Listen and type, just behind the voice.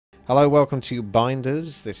Hello, welcome to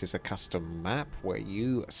Binders. This is a custom map where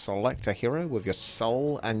you select a hero with your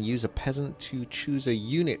soul and use a peasant to choose a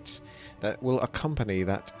unit that will accompany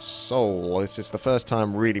that soul. This is the first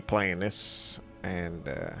time really playing this, and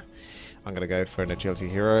I'm going to go for an agility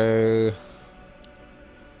hero.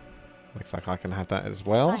 Looks like I can have that as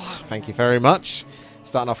well. Thank you very much.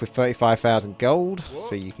 Starting off with 35,000 gold,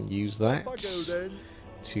 so you can use that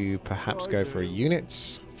to perhaps go for a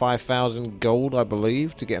unit. 5,000 gold, I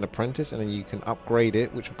believe, to get an apprentice, and then you can upgrade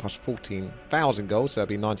it, which will cost 14,000 gold, so that'll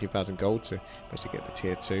be 19,000 gold to basically get the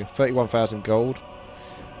tier 2. 31,000 gold.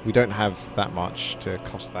 We don't have that much to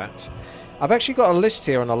cost that. I've actually got a list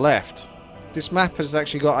here on the left. This map has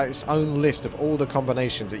actually got its own list of all the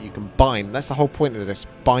combinations that you can bind. That's the whole point of this,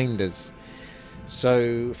 binders.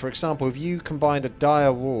 So, for example, if you combined a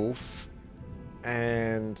dire wolf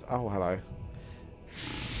and... oh, hello.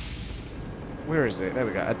 Where is it? There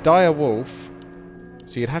we go. A dire wolf.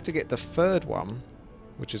 So you'd have to get the third one,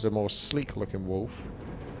 which is a more sleek looking wolf,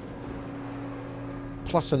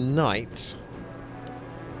 plus a knight.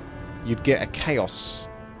 You'd get a chaos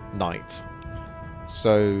knight.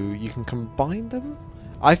 So you can combine them.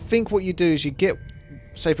 I think what you do is you get,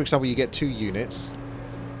 say for example, you get 2 units,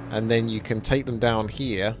 and then you can take them down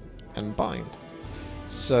here and bind.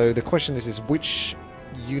 So the question is which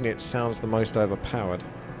unit sounds the most overpowered?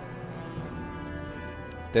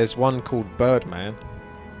 There's one called Birdman.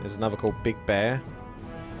 There's another called Big Bear.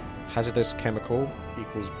 Hazardous Chemical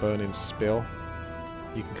equals Burning Spill.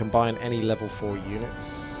 You can combine any level 4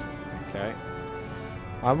 units. Okay.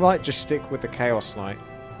 I might just stick with the Chaos Knight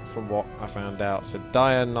from what I found out. So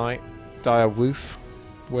Dire Knight, Dire Wolf.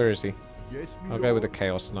 Where is he? I'll go with the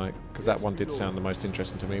Chaos Knight, because that one did sound the most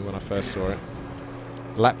interesting to me when I first saw it.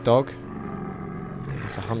 Lapdog.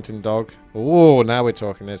 It's a hunting dog. Oh, now we're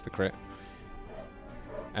talking. There's the crit.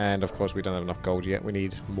 And of course we don't have enough gold yet. We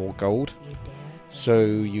need more gold. So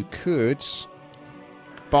you could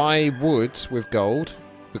buy wood with gold,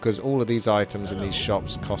 because all of these items in these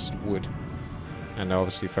shops cost wood. And they're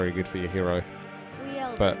obviously very good for your hero.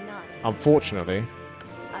 But unfortunately,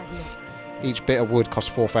 each bit of wood costs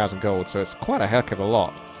 4,000 gold, so it's quite a heck of a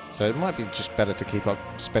lot. So it might be just better to keep up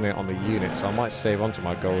spending it on the units. So I might save onto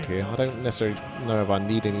my gold here. I don't necessarily know if I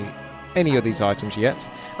need any of these items yet.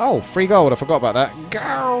 Oh, free gold. I forgot about that.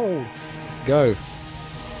 Go! Go.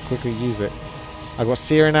 Quickly use it. I've got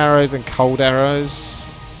searing arrows and cold arrows.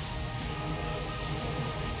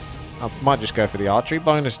 I might just go for the archery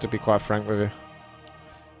bonus, to be quite frank with you.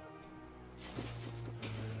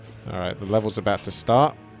 Alright, the level's about to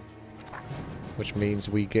start, which means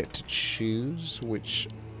we get to choose which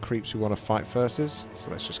creeps we want to fight versus.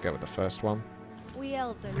 So let's just go with the first one.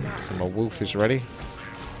 So my wolf is ready.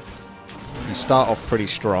 You start off pretty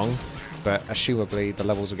strong, but assumably the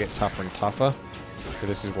levels will get tougher and tougher. So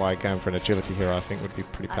this is why going for an agility hero I think would be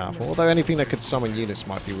pretty powerful. Although anything that could summon units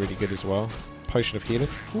might be really good as well. Potion of healing.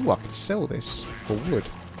 Ooh, I could sell this for wood.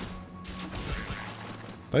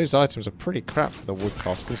 Those items are pretty crap for the wood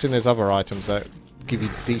cost, considering there's other items that give you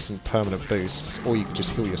decent permanent boosts, or you can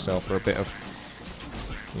just heal yourself for a bit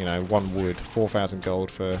of, you know, 1 wood. 4,000 gold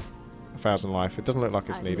for 1,000 life. It doesn't look like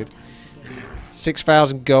it's needed.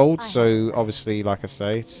 6,000 gold, so obviously, like I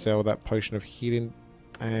say, sell that potion of healing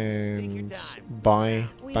and buy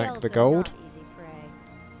back the gold.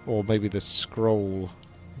 Or maybe the scroll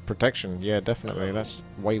protection. Yeah, definitely. That's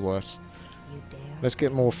way worse. Let's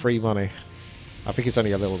get more free money. I think it's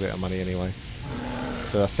only a little bit of money anyway.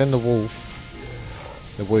 So I send the wolf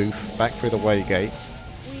back through the way gates.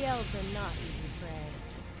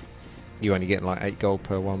 You only get like 8 gold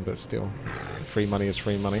per one, but still, free money is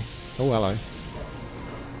free money. Oh, hello.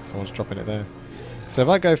 Someone's dropping it there. So if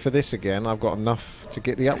I go for this again, I've got enough to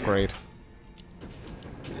get the upgrade.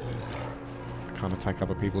 I can't attack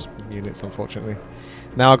other people's units, unfortunately.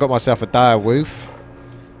 Now I've got myself a dire wolf.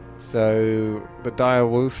 So the dire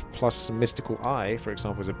wolf plus mystical eye, for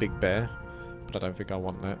example, is a big bear. But I don't think I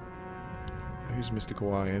want that. Who's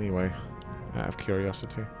mystical eye anyway? Out of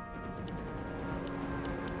curiosity.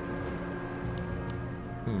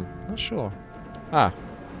 Not sure. Ah,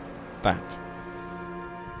 that.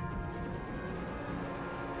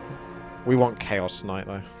 We want Chaos Knight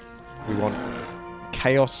though. We want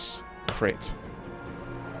Chaos Crit.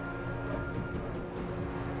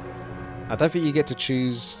 I don't think you get to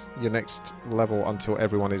choose your next level until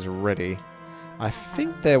everyone is ready. I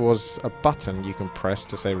think there was a button you can press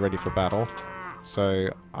to say ready for battle. So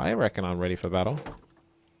I reckon I'm ready for battle.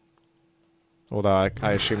 Although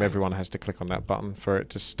I assume everyone has to click on that button for it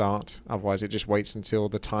to start. Otherwise it just waits until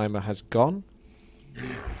the timer has gone.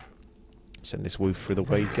 Send this wolf through the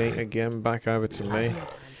way gate again, back over to me.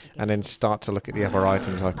 and then start to look at the other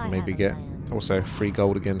items I can maybe get. Also, free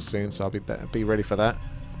gold again soon, so I'll be ready for that.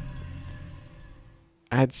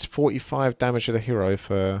 Adds 45 damage to the hero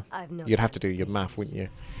for... You'd have to do your math, wouldn't you?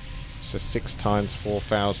 So 6 times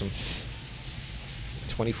 4,000.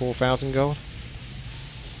 24,000 gold?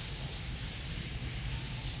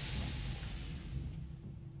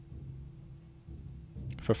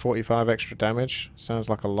 For 45 extra damage? Sounds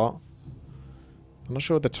like a lot. I'm not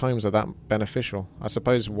sure the times are that beneficial. I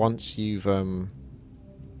suppose once you've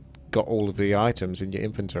got all of the items in your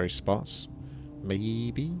inventory spots,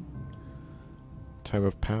 maybe? Tome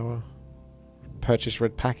of Power. Purchase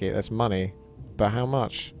red packet, that's money. But how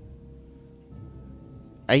much?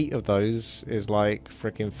 8 of those is like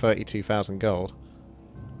freaking 32,000 gold.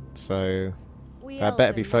 So that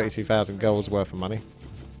better be 32,000 gold's worth of money.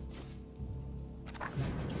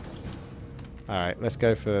 Alright, let's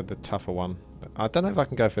go for the tougher one. I don't know if I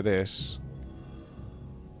can go for this.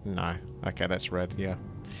 No. Okay, that's red, yeah.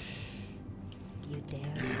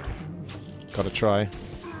 Gotta try.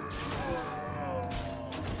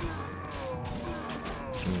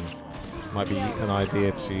 Might be an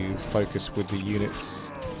idea to focus with the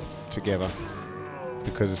units together,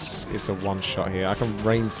 because it's a one-shot here. I can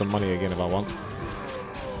rain some money again if I want.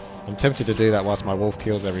 I'm tempted to do that whilst my wolf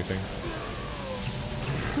kills everything.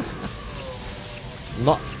 I'm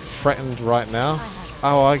not threatened right now.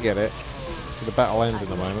 Oh, I get it. So the battle ends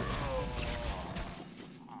in a moment.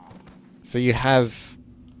 So you have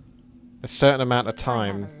a certain amount of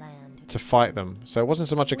time to fight them. So it wasn't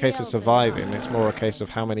so much a case of surviving, it's more a case of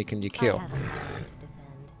how many can you kill.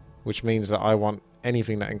 Which means that I want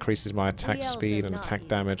anything that increases my attack speed and attack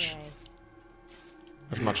damage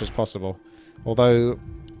as much as possible. Although,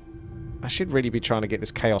 I should really be trying to get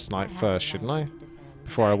this Chaos Knight first, shouldn't I?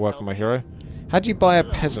 Before I work on my hero. How do you buy a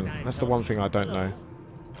peasant? That's the one thing I don't know.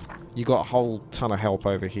 You got a whole ton of help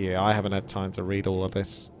over here. I haven't had time to read all of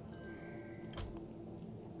this.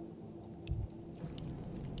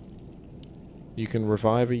 You can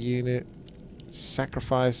revive a unit,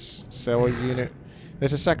 sacrifice, sell a unit.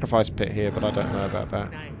 There's a sacrifice pit here, but I don't know about that.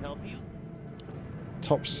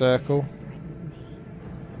 Top circle.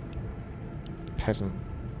 Peasant.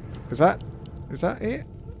 Is that it?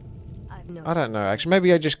 I don't know, actually.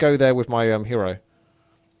 Maybe I just go there with my hero.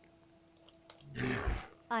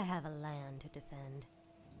 I have a land to defend.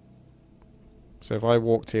 So if I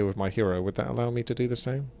walked here with my hero, would that allow me to do the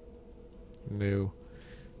same? No.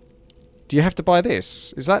 Do you have to buy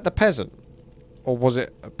this? Is that the peasant? Or was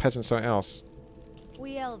it a peasant something else?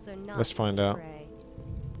 We elves are not. Let's find out.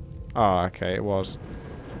 Ah, okay, it was.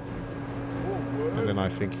 And then I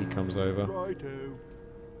think he comes over.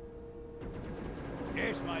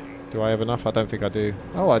 Do I have enough? I don't think I do.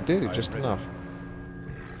 Oh, I do, just enough.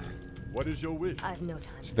 What is your wish? I've no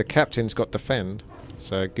time. So the captain's got defend.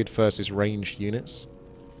 So good versus ranged units.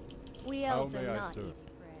 We elves are not easy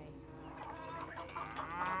prey.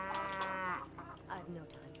 I've no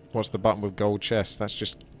time. What's the button with gold chest? That's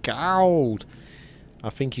just gold. I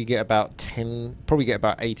think you get about 10, probably get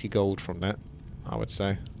about 80 gold from that, I would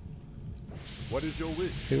say. What is your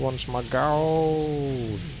wish? Who wants my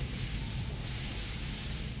gold?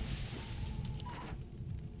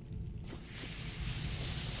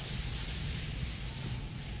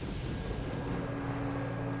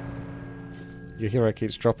 Your hero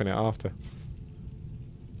keeps dropping it after.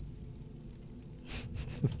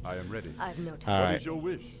 I am ready. I've no time. All What right. is your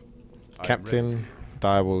wish? Captain,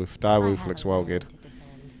 Direwolf. Direwolf looks well good.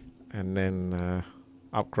 And then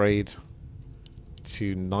upgrade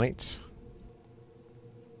to Knight.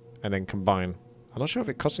 And then combine. I'm not sure if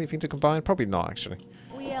it costs anything to combine. Probably not, actually.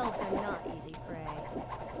 We elves are not easy prey.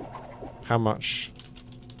 How much?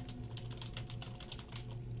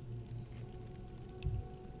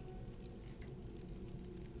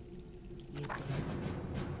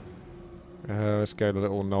 Let's go the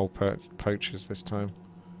little null poachers this time.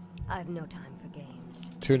 I've no time for games.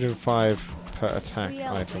 205 per attack We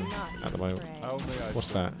elves item are not at the easy moment. prey. How may I What's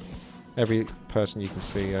serve? that? Every person you can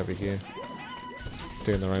see over here is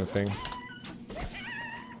doing their own thing.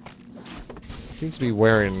 Seems to be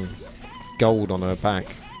wearing gold on her back.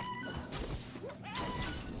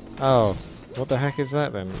 Oh, what the heck is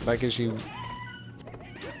that then? That gives you...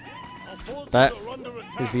 That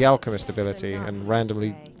is the alchemist ability and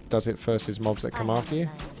randomly does it versus mobs that come after you?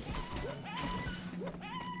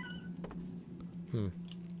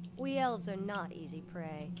 We elves are not easy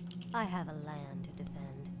prey. I have a land to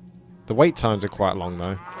defend. The wait times are quite long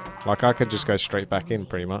though. Like I could just go straight back in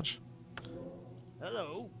pretty much.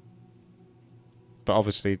 Hello. But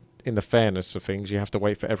obviously, in the fairness of things, you have to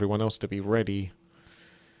wait for everyone else to be ready.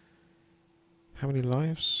 How many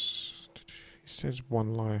lives? says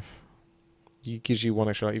 1 life. It gives you 1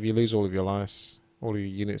 extra life. If you lose all of your lives, all of your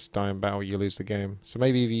units die in battle, you lose the game. So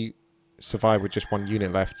maybe if you survive with just 1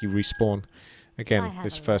 unit left, you respawn. Again,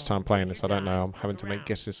 this first time playing this, I don't know. I'm having to make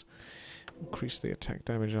guesses. Increase the attack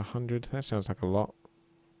damage 100. That sounds like a lot.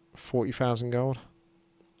 40,000 gold.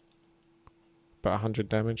 About 100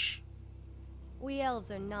 damage. We elves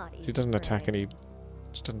are not easy She doesn't attack prey.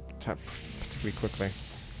 she doesn't attack particularly quickly.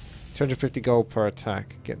 250 gold per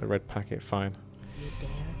attack. Get the red packet, fine. You dare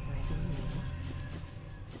threaten me?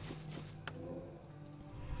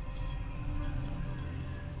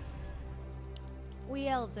 We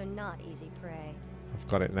elves are not easy prey. I've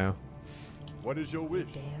got it now. What is your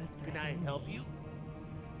wish? Dare Can I threaten help me? you?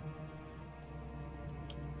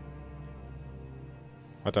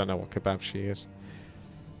 I don't know what kebab she is.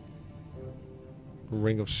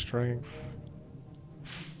 Ring of Strength.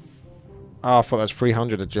 Oh, I thought that was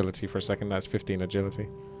 300 agility for a second. That's 15 agility.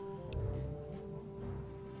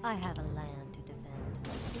 I have a land to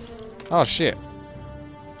defend. Oh, shit.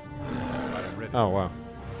 I am ready. Oh, wow.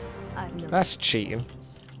 I've no That's cheating.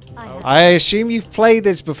 I have I assume you've played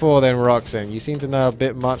this before then, Roxanne. You seem to know a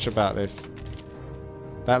bit much about this.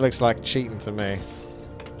 That looks like cheating to me.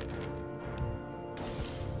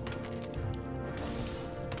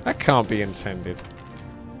 That can't be intended.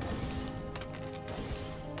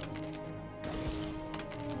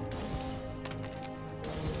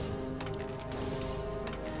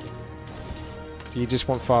 So you just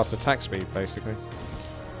want fast attack speed, basically.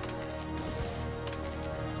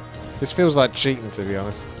 This feels like cheating, to be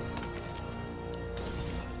honest.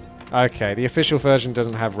 Okay, the official version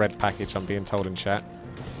doesn't have red package, I'm being told in chat.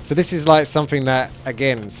 So this is like something that,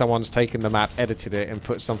 again, someone's taken the map, edited it, and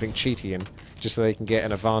put something cheaty in, just so they can get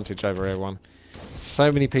an advantage over everyone.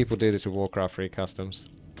 So many people do this with Warcraft 3 customs.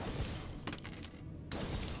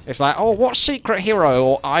 It's like, oh, what secret hero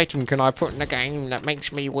or item can I put in the game that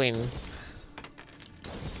makes me win?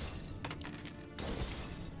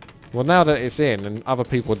 Well, now that it's in and other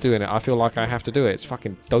people are doing it, I feel like I have to do it. It's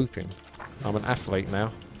fucking doping. I'm an athlete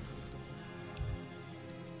now.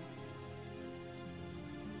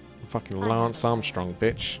 I'm fucking Lance Armstrong,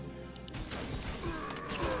 bitch.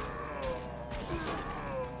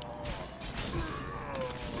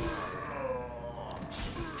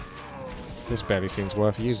 This barely seems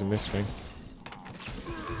worth using, this thing.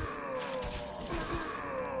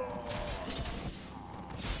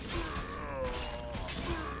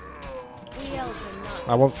 We elves are not.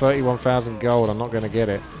 I want 31,000 gold. I'm not going to get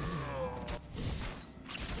it.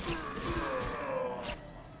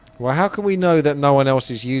 Well, how can we know that no one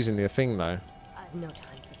else is using the thing, though? I've no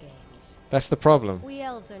time for games. That's the problem. We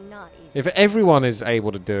elves are not easy. If everyone is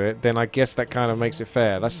able to do it, then I guess that kind of makes it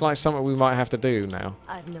fair. That's like something we might have to do now.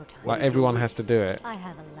 I've no time. Like, everyone has to do it. I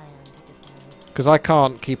have a land to defend. Because I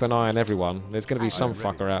can't keep an eye on everyone. There's going to be I some am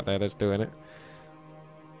ready. fucker out there that's doing it.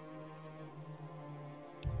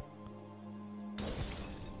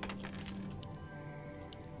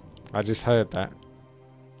 I just heard that.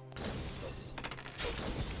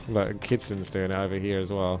 Look, Kidson's doing it over here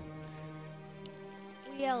as well.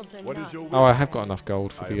 We elves are What not. is your wish? Oh, I have got enough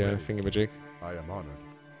gold for I the am ready. thingamajig. I am honored.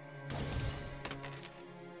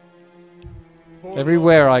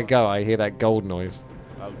 Everywhere I go, I hear that gold noise.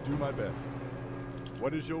 I'll do my best.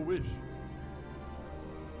 What is your wish?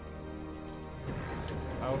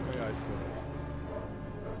 How may I serve?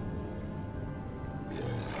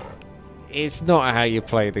 It's not how you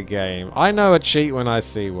play the game. I know a cheat when I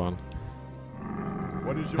see one.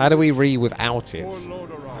 What is your How do we wish? read without it?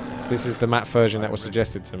 Warlord around. This is the map version that was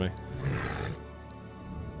suggested to me.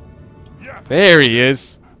 Yes. There he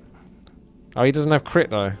is! Oh, he doesn't have crit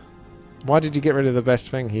though. Why did you get rid of the best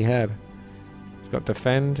thing he had? He's got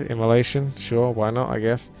defend, immolation. Sure, why not, I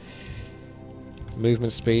guess.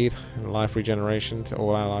 Movement speed and life regeneration to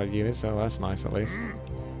all allied units. Oh, that's nice at least.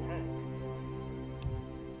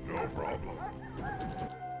 No problem.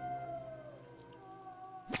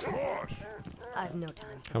 I've no time.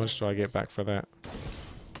 For How much do I games. get back for that?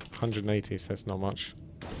 180, so that's not much.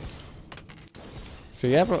 So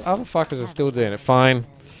yeah, but other fuckers are still doing it. Fine.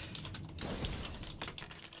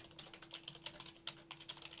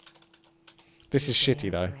 This is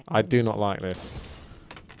shitty though. I do not like this.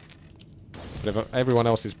 But if everyone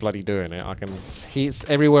else is bloody doing it, I can see it's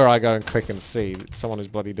everywhere I go and click and see that someone is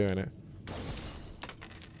bloody doing it.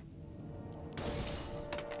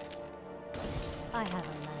 I have a land.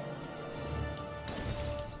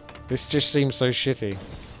 This just seems so shitty.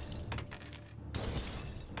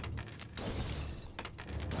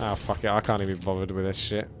 Oh fuck it, I can't even be bothered with this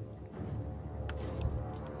shit.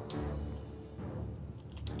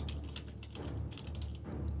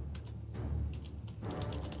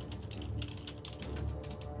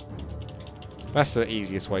 That's the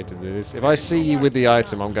easiest way to do this. If I see you with the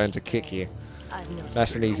item, I'm going to kick you. I've no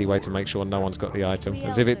That's an easy way to make sure no one's got the item.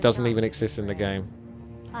 As if it doesn't even exist in the game.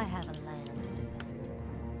 I have a land to defend.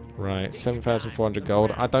 Right, 7,400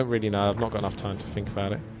 gold. I don't really know. I've not got enough time to think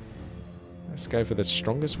about it. Let's go for the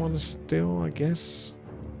strongest one still, I guess.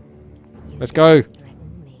 Let's go!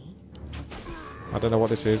 Threaten me? I don't know what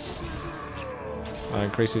this is.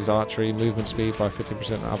 Increases archery, movement speed by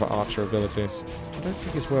 50% and other archer abilities. I don't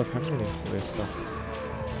think it's worth having any of this stuff.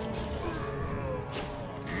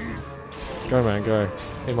 Go, man, go.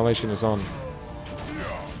 Immolation is on.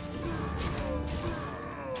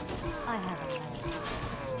 I have a land.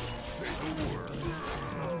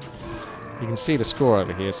 You can see the score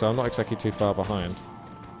over here, so I'm not exactly too far behind.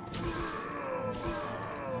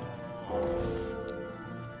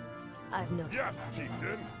 I've no Yes,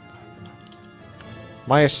 Chiefess.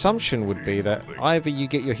 My assumption would be that either you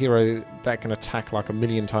get your hero that can attack like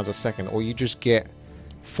 1,000,000 times a second, or you just get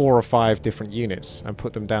 4 or 5 different units and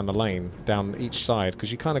put them down the lane, down each side,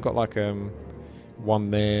 because you kind of got like one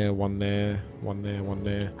there, one there, one there, one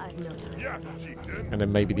there, I've no time. Yes, Chieftain. and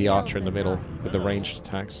then maybe the archer in the middle with the ranged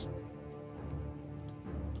attacks.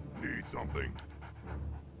 Need something.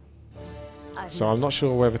 I've So no I'm not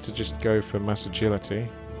sure whether to just go for mass agility,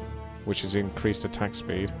 which is increased attack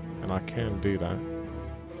speed, and I can do that.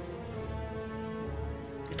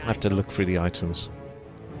 I have to look through the items.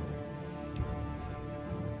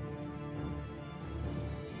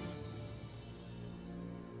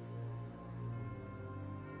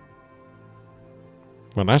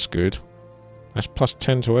 Well, that's good. That's plus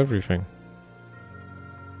 10 to everything.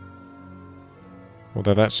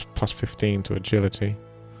 Although that's plus 15 to agility.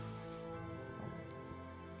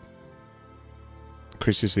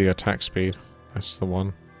 Increases the attack speed. That's the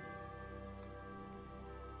one.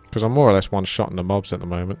 Because I'm more or less one-shotting the mobs at the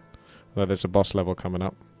moment. Although there's a boss level coming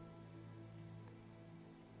up.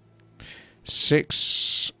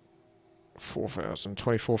 6... 4,000.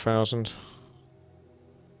 24,000.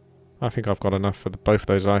 I think I've got enough for both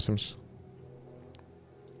those items.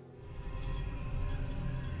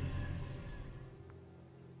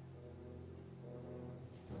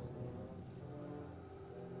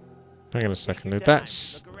 Hang on a second. If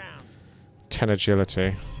that's 10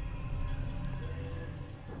 agility.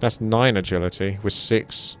 That's 9 agility with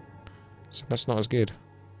 6. So that's not as good.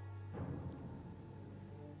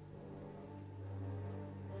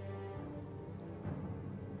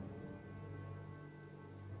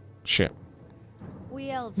 Shit. We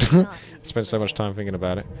elves are not easy Spent so much prey. time thinking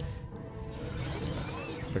about it.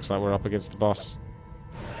 Looks like we're up against the boss.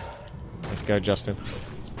 Let's go, Justin.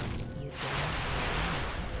 You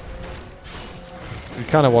do. You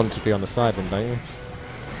kind of want to be on the side then, don't you?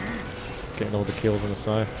 Getting all the kills on the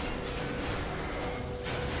side.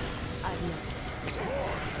 I've no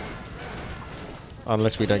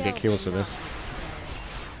Unless we don't get kills for this.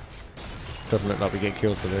 Doesn't look like we get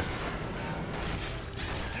kills for this.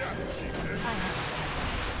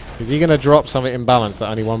 Is he going to drop something in balance that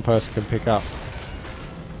only one person can pick up?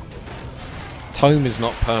 Tome is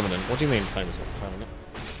not permanent. What do you mean tome is not permanent?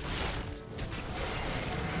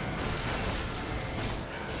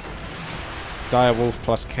 Dire Wolf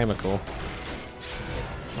plus chemical.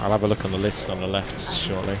 I'll have a look on the list on the left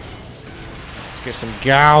shortly. Let's get some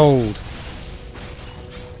gold!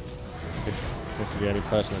 This is the only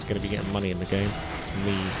person that's going to be getting money in the game. It's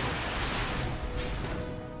me.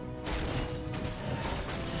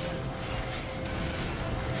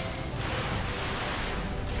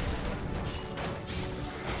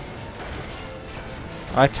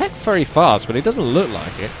 I attack very fast, but it doesn't look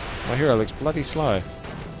like it. My hero looks bloody slow.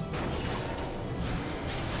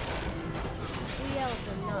 We elves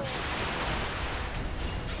are not.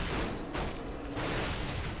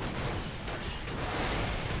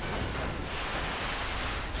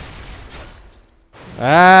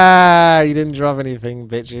 Ah, you didn't drop anything,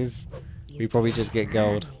 bitches. We probably just get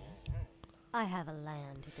gold. I have a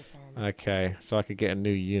land to defend. Okay, so I could get a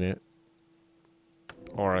new unit.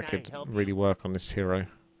 Or I could really work on this hero.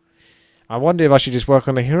 I wonder if I should just work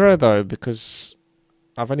on the hero, though, because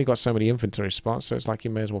I've only got so many inventory spots, so it's like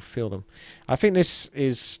you may as well fill them. I think this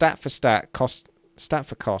is stat for stat, stat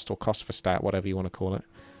for cost, or cost for stat, whatever you want to call it,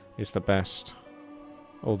 is the best.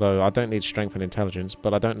 Although I don't need strength and intelligence,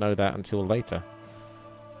 but I don't know that until later.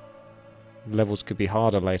 Levels could be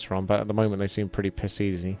harder later on, but at the moment they seem pretty piss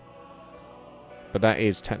easy. But that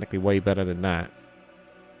is technically way better than that.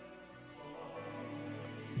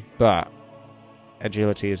 But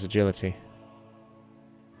agility is agility.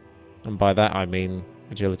 And by that I mean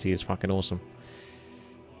agility is fucking awesome.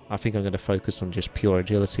 I think I'm going to focus on just pure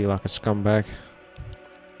agility like a scumbag.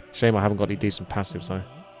 Shame I haven't got any decent passives though.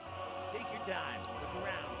 Take your time.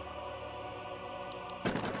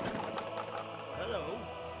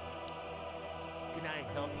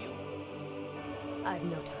 help you? I've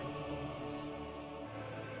no time for games.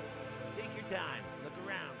 Take your time. Look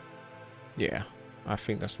around. Yeah, I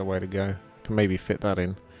think that's the way to go. Can maybe fit that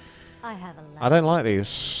in. I have a land. I don't like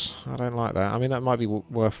these. I don't like that. I mean, that might be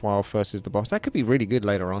worthwhile versus the boss. That could be really good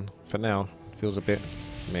later on. For now, feels a bit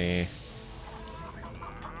meh.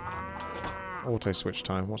 Auto switch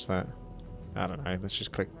time. What's that? I don't know. Let's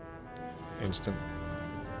just click instant.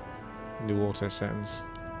 New auto settings.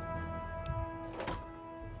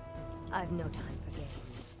 I've no time for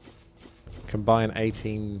games. Combine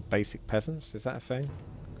 18 basic peasants. Is that a thing?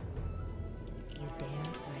 You dare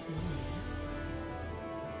threaten me?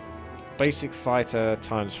 Basic fighter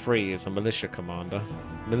times 3 is a militia commander.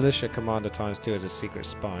 Militia commander times 2 is a secret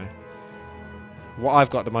spy. What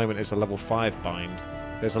I've got at the moment is a level 5 bind.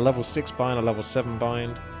 There's a level 6 bind, a level 7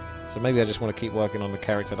 bind. So maybe I just want to keep working on the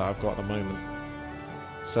character that I've got at the moment.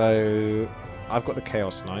 So I've got the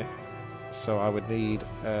Chaos Knight. So I would need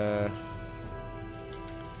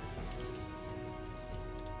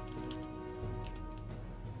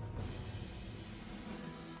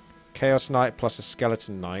Chaos Knight plus a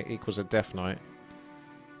Skeleton Knight equals a Death Knight.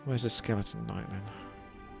 Where's the Skeleton Knight then?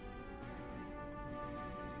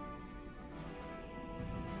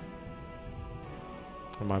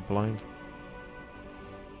 Am I blind?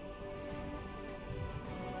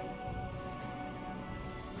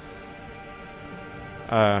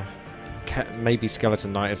 Maybe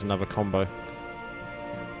Skeleton Knight is another combo.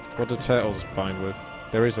 What do turtles bind with?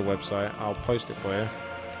 There is a website. I'll post it for you.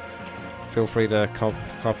 Feel free to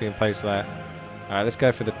copy and paste that. Alright, let's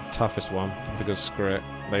go for the toughest one, because screw it.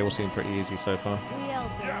 They all seem pretty easy so far. We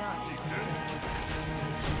elves are Yes, not. chieftain.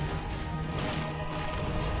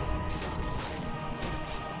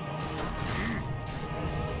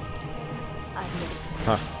 I've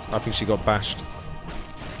no Huh, I think she got bashed.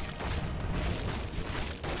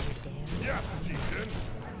 dare. Yes, chieftain.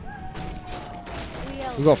 We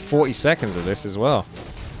elves We've got are 40 seconds of this as well.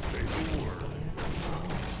 Say the word.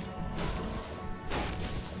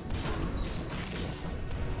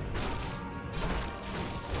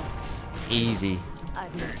 Easy. not.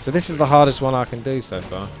 I've no So this is the hardest one I can do so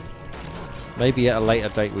far. Maybe at a later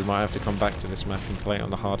date we might have to come back to this map and play it on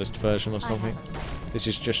the hardest version or something. This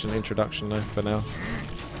is just an introduction though, for now.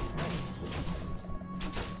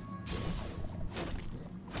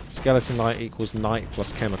 Skeleton Knight equals Knight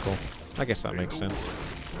plus Chemical. I guess that makes sense.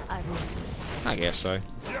 I've no. I guess so.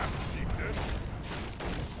 Yes, chieftain.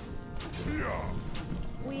 Yeah.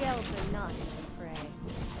 We elves are not easy prey.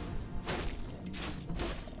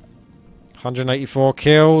 184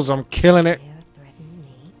 kills, I'm killing it. Dare threaten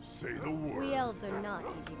me? Say the We word. elves are not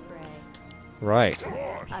easy prey. Right, Come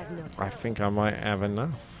on. I've no time. I think I might have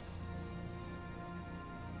enough.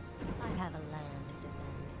 I have a land to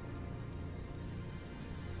defend.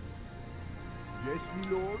 Yes, my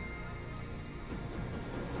lord.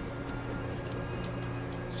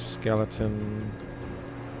 Skeleton.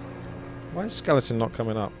 Why is Skeleton not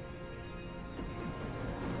coming up?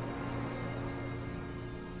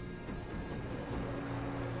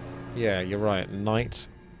 Yeah, you're right. Knight.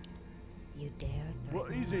 You dare What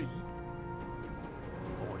threaten is it? me?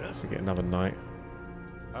 To get another knight.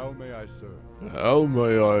 How may I serve? Oh my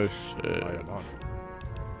I gosh. am honored.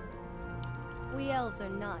 We elves are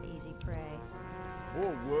not easy prey.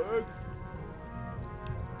 More work.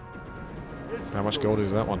 Yes, How much my gold lord.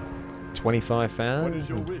 is that one? What is 25,000.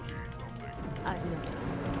 your wish? I've no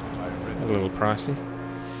time. I said A little pricey.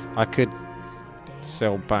 I could Dare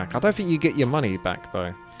sell threaten back. I don't think you get your money back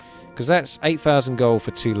though. Because that's 8,000 gold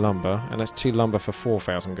for 2 lumber, and that's 2 lumber for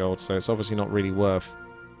 4,000 gold, so it's obviously not really worth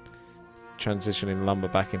transitioning lumber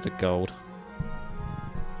back into gold.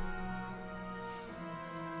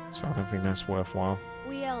 So I don't think that's worthwhile.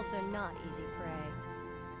 We elves are not easy prey.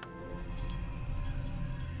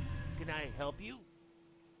 Can I help you?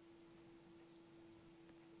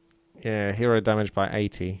 Yeah, hero damage by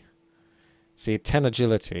 80. See, 10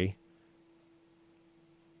 agility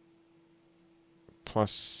plus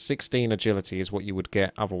 16 agility is what you would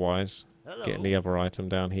get otherwise. Hello. Getting the other item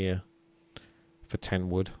down here for 10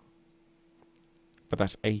 wood. But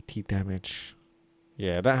that's 80 damage.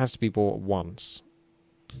 Yeah, that has to be bought once.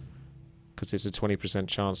 Because it's a 20%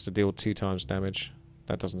 chance to deal 2 times damage.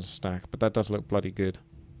 That doesn't stack, but that does look bloody good.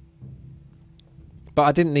 But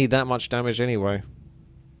I didn't need that much damage anyway.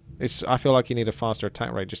 I feel like you need a faster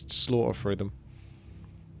attack rate, just slaughter through them.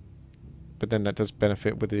 But then that does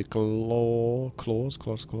benefit with the claws.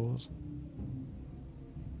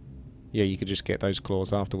 Yeah, you could just get those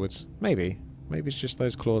claws afterwards. Maybe. Maybe it's just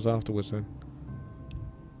those claws afterwards then.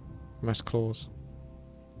 Mass claws.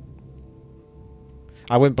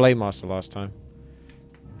 I went Blade Master last time.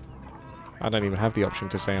 I don't even have the option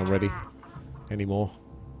to say I'm ready anymore.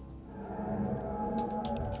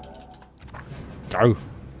 Go!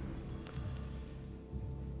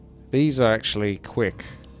 These are actually quick,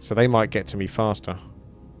 so they might get to me faster.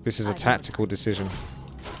 This is a tactical decision.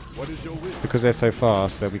 What is your wish? Because they're so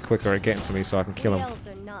fast, they'll be quicker at getting to me so I can kill them.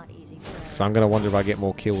 So I'm going to wonder if I get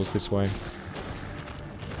more kills this way.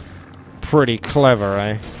 Pretty clever,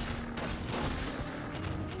 eh?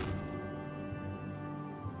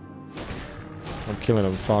 I'm killing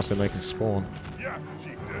them faster than they can spawn. Yes,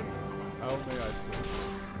 chieftain. How may I serve?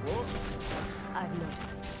 What? I've no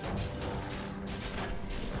time.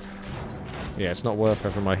 Yeah, it's not worth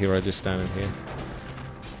having my hero just standing here.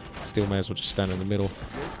 Still may as well just stand in the middle.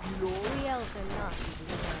 We elves are not easy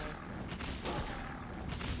to play.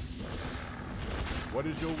 What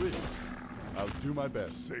is your wish? I'll do my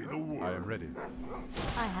best. Say the word. I am ready.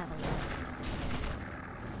 I have a land.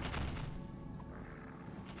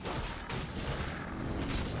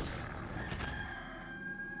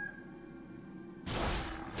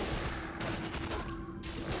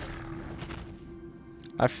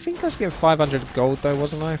 I think I was getting 500 gold though,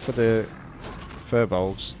 wasn't I, for the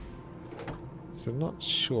furbolgs? So I'm not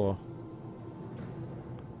sure.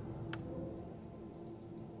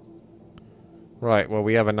 Right, well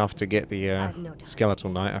we have enough to get the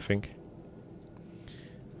skeletal knight, I think.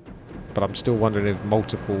 But I'm still wondering if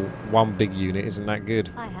one big unit isn't that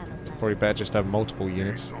good. It's probably better just to have multiple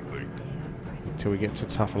units until we get to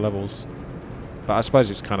tougher levels. But I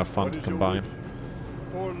suppose it's kind of fun to combine.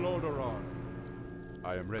 For Lordaeron.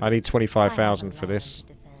 I am ready. I need 25,000 for this,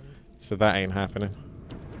 so that ain't happening.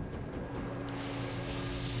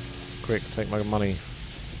 Quick, take my money.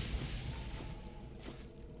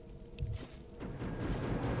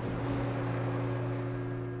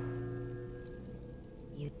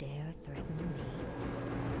 You dare threaten me?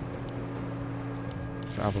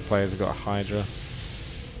 So other players have got a Hydra.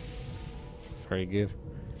 Very good.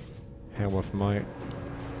 Helm of Might.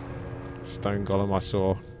 Stone Golem I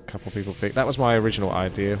saw a couple people pick. That was my original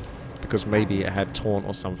idea, because maybe it had taunt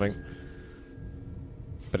or something.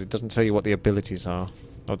 But it doesn't tell you what the abilities are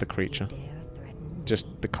of the creature. Just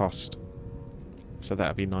the cost. So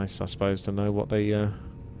that'd be nice, I suppose, to know what they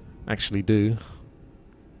actually do.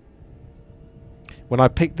 When I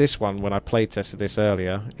picked this one, when I playtested this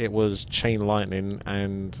earlier, it was Chain Lightning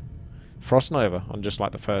and Frost Nova on just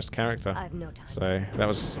like the first character. So that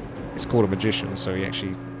was, it's called a magician, so he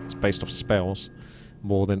actually is based off spells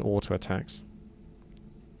more than auto attacks.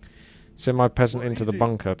 Send my peasant into the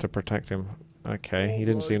bunker to protect him. Okay, he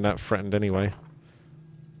didn't seem that threatened anyway.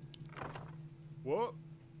 What?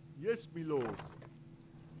 Yes, my lord.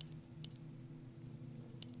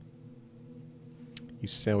 You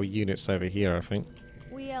sell units over here, I think.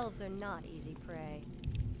 We elves are not easy prey.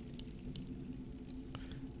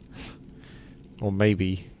 Or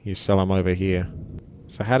maybe you sell them over here.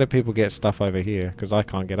 So how do people get stuff over here? Because I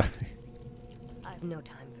can't get over here. I've no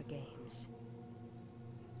time for games.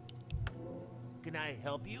 Can I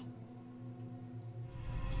help you?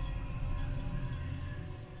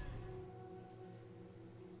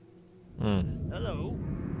 Hello?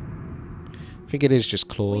 I think it is just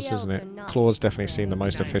claws, isn't it? Claws definitely seem the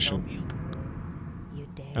most efficient.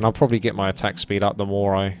 And I'll probably get my attack speed up the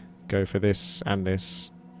more I go for this and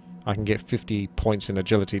this. I can get 50 points in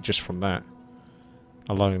agility just from that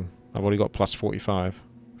alone. I've already got plus 45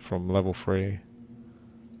 from level 3.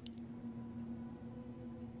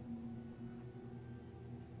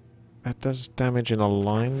 That does damage in a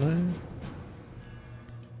line though.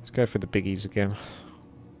 Let's go for the biggies again.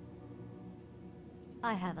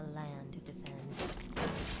 I have a land to defend.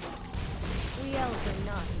 We elves are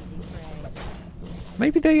not easy prey.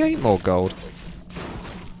 Maybe they ain't more gold.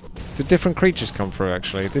 The different creatures come through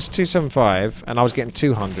actually. This 275 and I was getting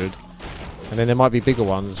 200. And then there might be bigger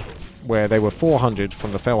ones where they were 400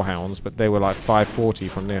 from the Fellhounds, but they were like 540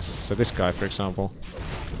 from this. So this guy, for example,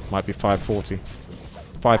 might be 540.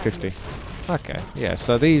 550. Okay, yeah,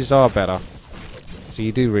 so these are better. So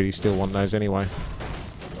you do really still want those anyway.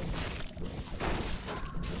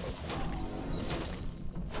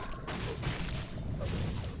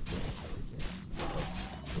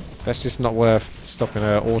 That's just not worth stopping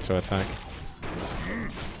her auto attack.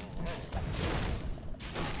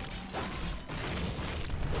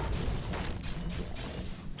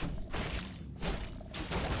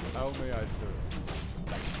 How may I serve?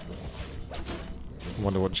 I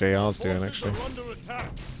wonder what JR's doing actually.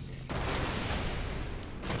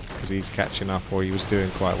 Because he's catching up, or he was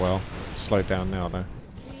doing quite well. Slowed down now though.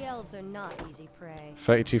 We elves are not easy prey.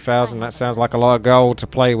 32,000, that sounds like a lot of gold to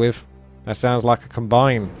play with. That sounds like a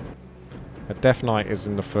combine. A Death Knight is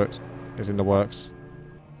in the works.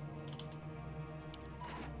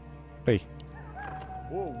 Hey.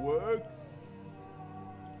 Forward.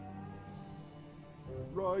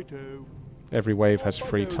 Righto. Every wave has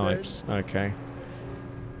 3 types. Okay.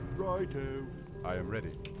 Righto. I am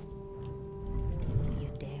ready. You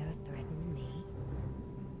dare threaten me?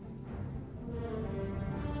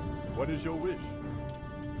 What is your wish?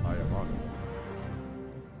 I am honored.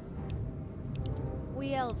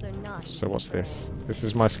 We elves are not. So what's this? This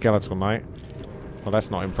is my skeletal knight. Well, that's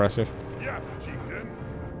not impressive. Yes, chieftain.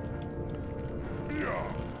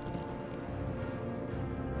 Yeah.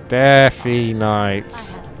 Deafy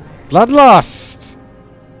Knights. Bloodlust!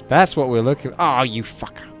 That's what we're looking... Oh, you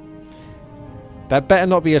fucker. That better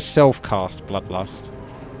not be a self-cast Bloodlust.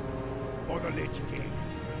 For the Lich King.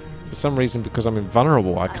 For some reason, because I'm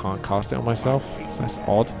invulnerable, I can't cast it on myself. That's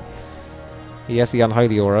odd. He has the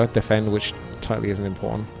Unholy Aura, Defend, which totally isn't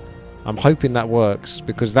important. I'm hoping that works,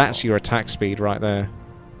 because that's your attack speed right there.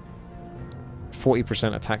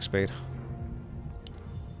 40% attack speed.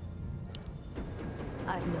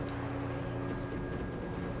 I've no time for games.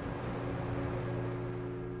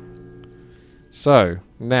 So,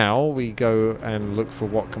 now we go and look for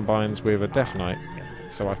what combines with a Death Knight.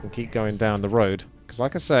 So I can keep going down the road. Because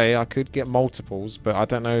like I say, I could get multiples, but I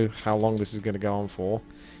don't know how long this is going to go on for.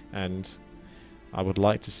 And I would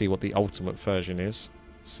like to see what the ultimate version is.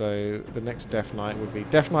 So the next Death Knight would be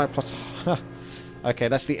Death Knight plus... Okay,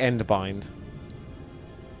 that's the end bind.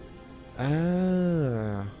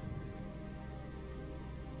 Ah.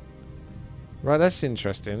 Right, that's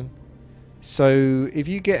interesting. So if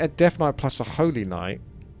you get a Death Knight plus a Holy Knight,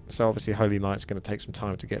 so obviously Holy Knight's going to take some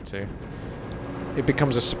time to get to, it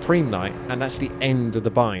becomes a Supreme Knight, and that's the end of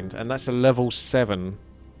the bind, and that's a level 7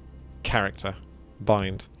 character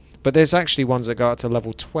bind. But there's actually ones that go up to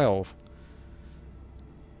level 12.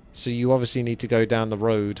 So you obviously need to go down the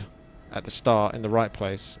road at the start in the right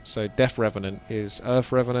place. So Death Revenant is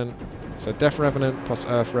Earth Revenant. So Death Revenant plus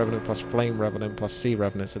Earth Revenant plus Flame Revenant plus Sea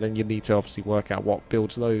Revenant. So then you need to obviously work out what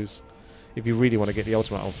builds those if you really want to get the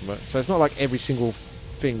ultimate. So it's not like every single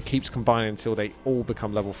thing keeps combining until they all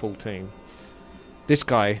become level 14. This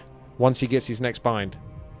guy, once he gets his next bind,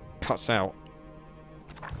 cuts out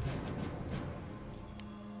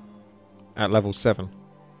at level 7.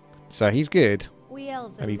 So he's good. We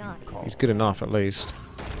elves are And not. he's good enough at least.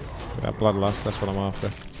 With that Bloodlust, that's what I'm after.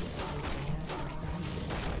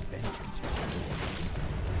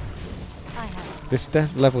 I have. This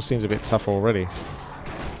death level seems a bit tough already.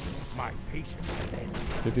 My patience has ended.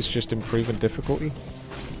 Did this just improve in difficulty?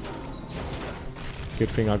 Good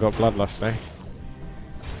thing I got Bloodlust, eh?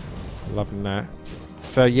 Loving that.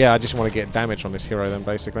 So yeah, I just want to get damage on this hero then,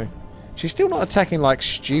 basically. She's still not attacking like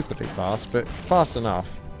stupidly fast, but fast enough.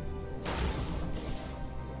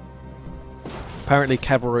 Apparently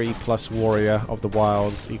Cavalry plus Warrior of the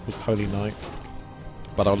Wilds equals Holy Knight.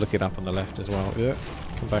 But I'll look it up on the left as well. Yeah,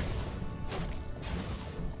 come back.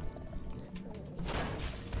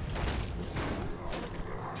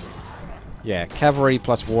 Yeah, Cavalry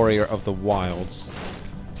plus Warrior of the Wilds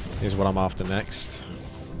is what I'm after next.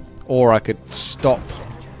 Or I could stop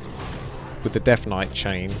with the Death Knight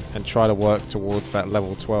chain and try to work towards that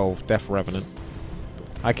level 12 Death Revenant.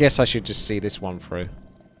 I guess I should just see this one through.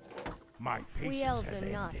 My We patience elves has are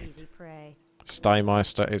not ended. easy prey.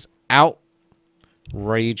 Steinmeister is out.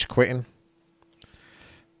 Rage quitting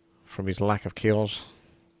from his lack of kills.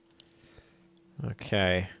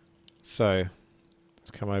 Okay, so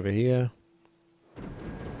let's come over here.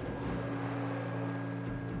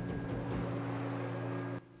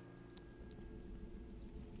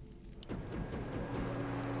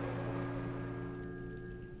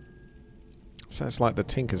 So it's like the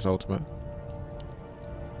Tinker's ultimate.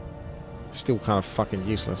 Still kind of fucking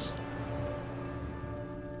useless.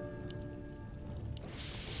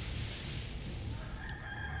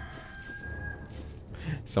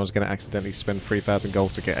 Someone's going to accidentally spend 3,000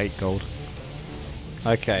 gold to get 8 gold.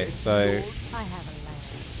 Okay, so I have a land.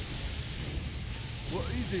 What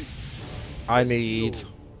is it? I need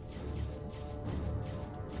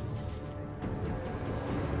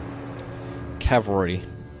cavalry,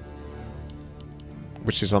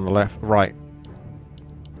 which is on the left, right.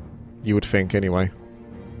 You would think, anyway.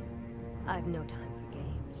 I've no time for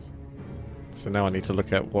games. So now I need to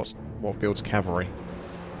look at what builds cavalry.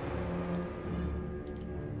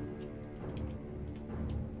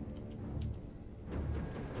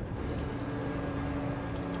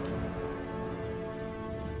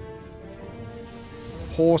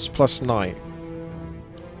 Horse plus knight.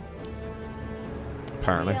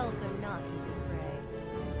 Apparently. We elves are not easy prey.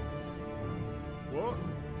 What?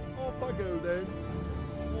 Off I go then.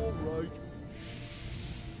 All right.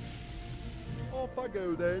 Off I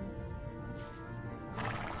go then.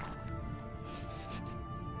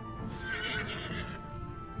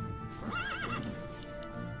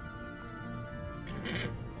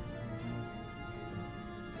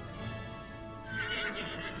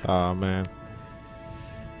 Oh man.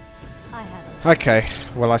 I have a Okay,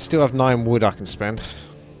 well I still have 9 wood I can spend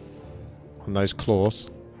on those claws.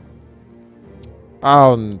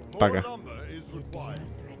 Oh, More bugger. lumber is You dare required.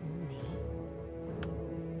 threaten me?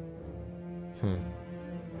 Hmm.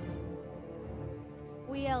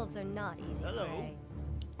 We elves are not easy Hello. prey.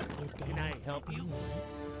 You dare Can I help you? threaten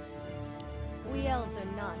me? We elves are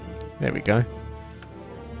not easy prey. There we go.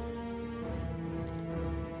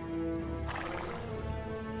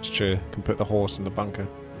 It's true. Can put the horse in the bunker.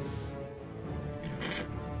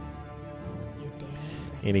 You dare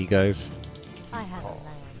threaten In he goes. I have a land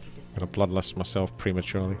to defend. Gonna bloodlust myself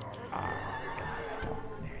prematurely.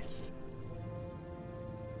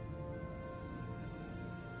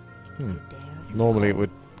 Hmm. You dare threaten Normally it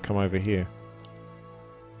would come over here.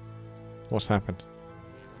 What's happened?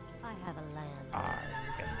 I have a land to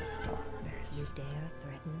defend. You dare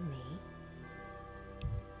threaten me?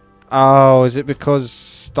 Oh, is it because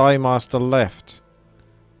Stuymaster left?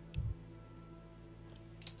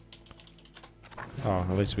 Oh,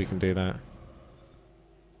 at least we can do that.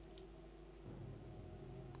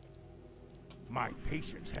 My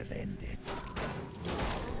patience has ended.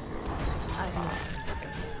 I've no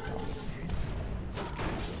confidence.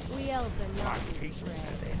 We elves are not easy Patience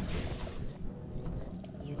has prey. ended.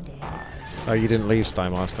 You dare? Oh, you didn't leave,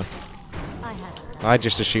 Stuymaster. I have a land. I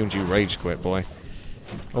just assumed you rage quit, boy.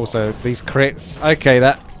 Also, these crits. Okay,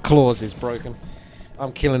 that claws is broken.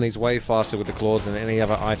 I'm killing these way faster with the claws than any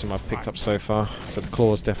other item I've picked up so far. So the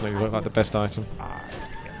claws definitely look like the best item.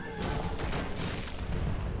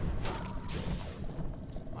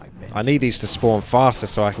 I need these to spawn faster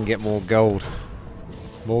so I can get more gold.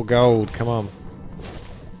 More gold, come on.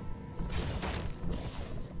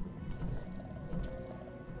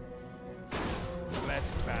 Let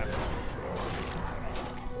battle.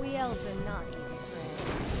 We elves are not easy prey.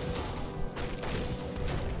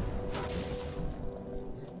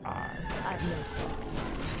 I've no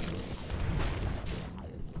confidence.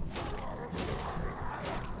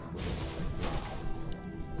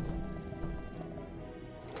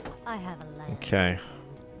 I have a land. Okay.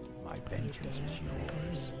 My You vengeance dare is threaten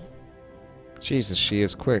yours. me? Jesus, she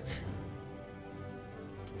is quick.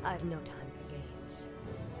 I've no time for games.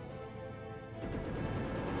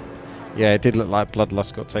 Yeah, it did look like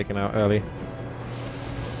Bloodlust got taken out early.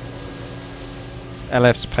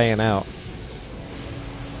 LF's paying out.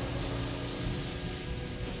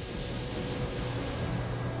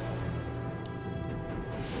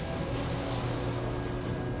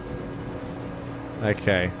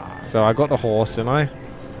 Okay, so I got the horse, didn't I?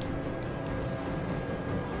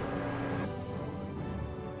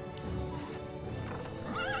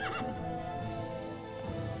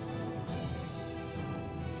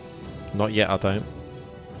 Not yet, I don't.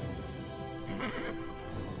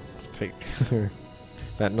 Let's take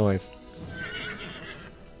that noise.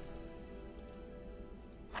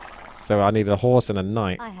 So I need a horse and a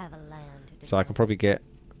knight, I have a land to so I can probably get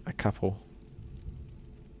a couple.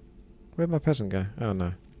 Where'd my peasant go? Oh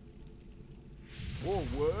no.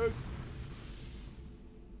 Forward.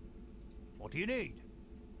 What do you need?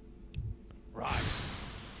 Right.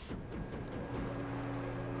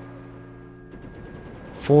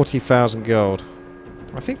 40,000 gold.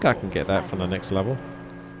 I think I can get that from the next level.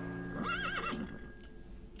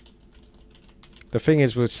 The thing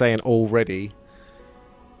is with saying already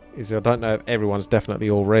is I don't know if everyone's definitely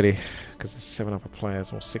already, because there's 7 other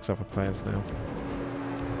players or 6 other players now.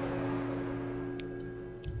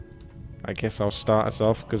 I guess I'll start us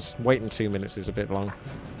off because waiting 2 minutes is a bit long.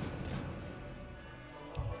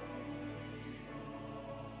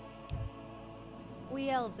 We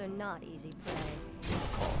elves are not easy prey.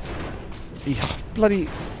 Yeah, bloody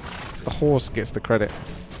the horse gets the credit.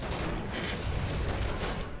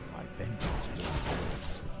 My vengeance is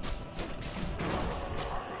yours.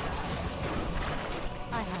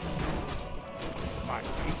 I have a land to defend. My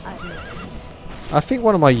patience I've no time. I think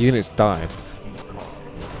one of my units died.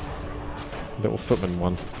 Little footman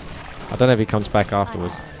one. I don't know if he comes back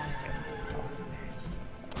afterwards.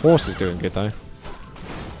 Horse is doing good though.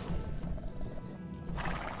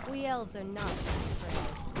 We elves are not easy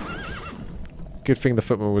prey. Good thing the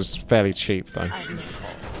footman was fairly cheap though. I've no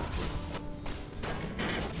confidence.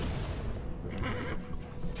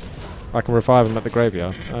 I can revive him at the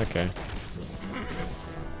graveyard. Okay.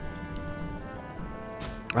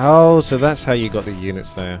 Oh, so that's how you got the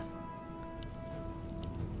units there.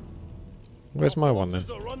 Where's my one then?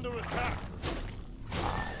 Forces are under attack.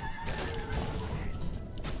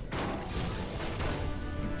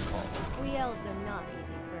 We elves are not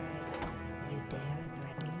easy prey. You dare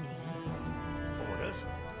threaten me? orders.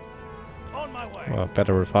 On my way. Well, I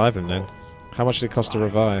better revive him then. How much did it cost to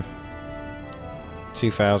revive?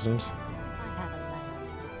 2,000. I have a land.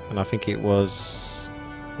 And I think it was...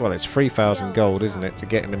 Well, it's 3,000 gold, isn't it, to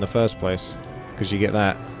get him in the first place? Because you get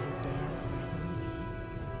that. I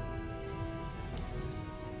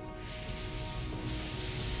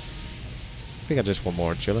think I just want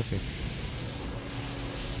more agility.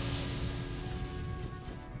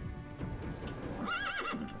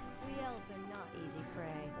 We elves are not easy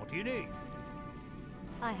prey. What do you need?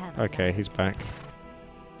 I have a Okay, he's back.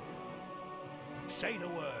 Say the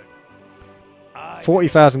word.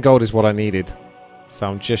 40,000 gold is what I needed. So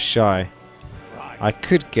I'm just shy. Right. I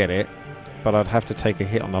could get it, but I'd have to take a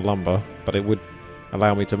hit on the lumber. But it would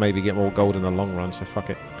allow me to maybe get more gold in the long run, so fuck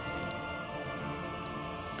it.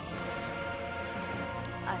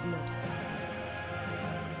 I've no time for this.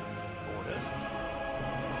 Orders.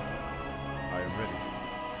 I am ready.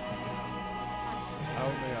 How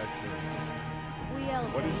may I serve? We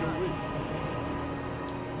elves What are is your not wish?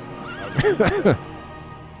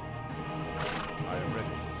 I am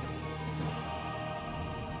ready.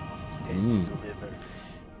 Stand and deliver.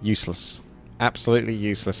 Useless. Absolutely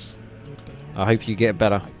useless. You dare. I hope you get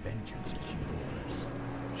better. My vengeance is yours.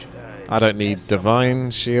 Should I don't need mess someone Divine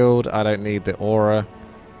up? Shield. I don't need the Aura.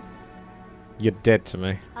 You're dead to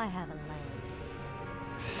me. I have a land to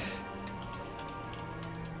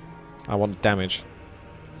defend. I want damage.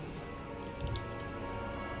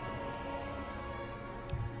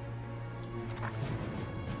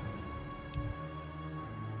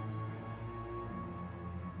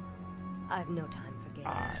 I've no time for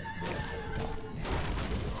games.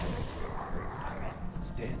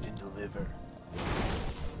 Stand and deliver.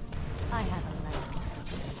 I have a land.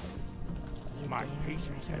 You My dare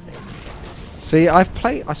patience has threaten ended. See, I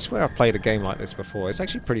swear I've played a game like this before. It's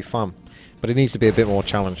actually pretty fun. But it needs to be a bit more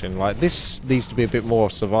challenging. Like, this needs to be a bit more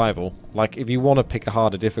survival. Like, if you want to pick a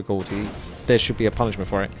harder difficulty, there should be a punishment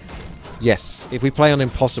for it. Yes, if we play on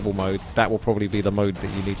impossible mode, that will probably be the mode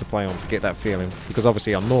that you need to play on to get that feeling. Because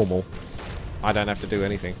obviously on normal, I don't have to do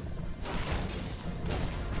anything.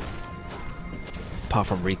 Apart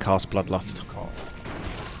from recast Bloodlust.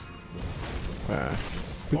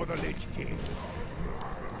 For the Lich King.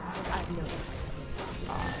 I've no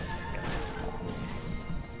time for games.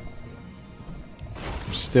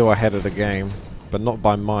 I'm still ahead of the game, but not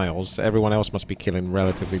by miles. Everyone else must be killing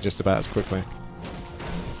relatively just about as quickly.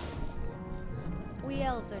 We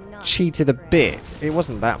elves are not Cheated a easy prey. bit. It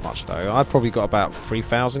wasn't that much though. I probably got about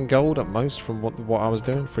 3,000 gold at most from what I was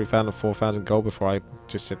doing. 3,000 to 4,000 gold before I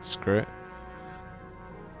just said screw it.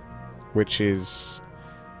 Which is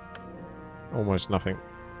almost nothing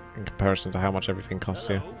in comparison to how much everything costs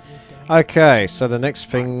here. Hello? Okay, so the next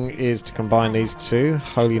thing is to combine these two,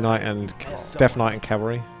 Holy Knight and Death Knight and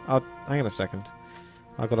Cavalry. Oh, hang on a second.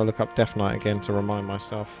 I've got to look up Death Knight again to remind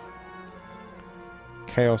myself.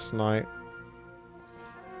 Chaos Knight.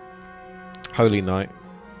 Holy Knight.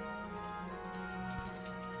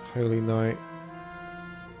 Holy Knight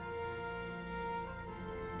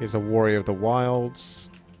is a warrior of the wilds.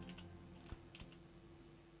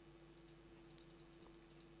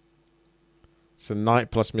 So Knight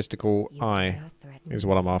plus Mystical You Eye dare threaten is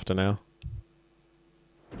what I'm after now.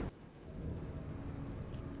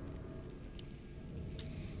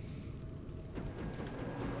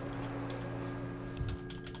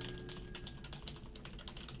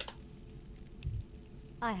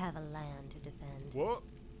 I have a land to defend. What?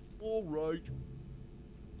 All right.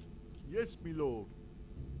 Yes, me lord.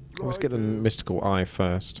 Let's get the Righto. Mystical Eye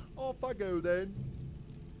first. Off I go then.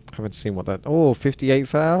 Haven't seen what that... Oh,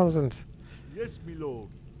 58,000. Yes, me lord.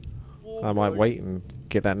 All I might right. wait and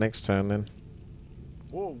get that next turn then.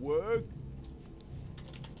 More work.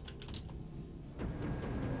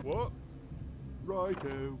 What?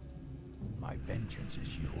 Righto. My vengeance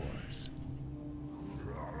is yours.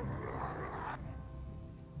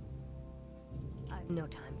 I've no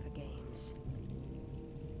time for games.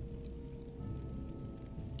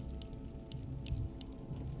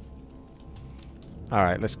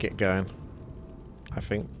 Alright, let's get going. I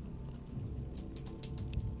think.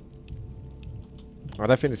 I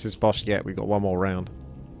don't think this is boss yet. We've got one more round.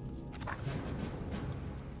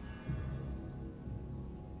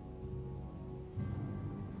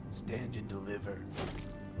 Stand and deliver.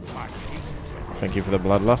 My patience has ended. Thank you for the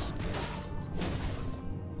bloodlust.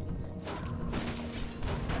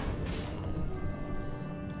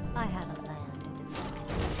 I have a land to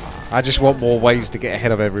defend. I just want more ways to get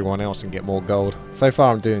ahead of everyone else and get more gold. So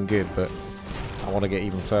far I'm doing good, but I want to get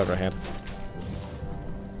even further ahead.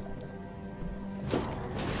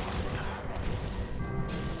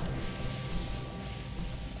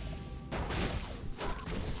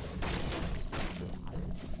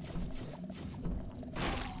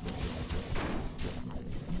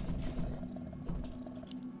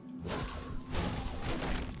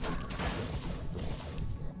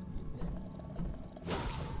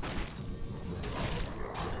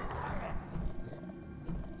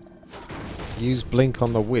 Use blink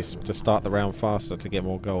on the wisp to start the round faster to get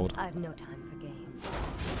more gold. I've no time for games.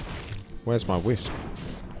 Where's my wisp?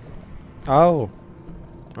 Oh,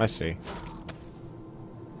 I see.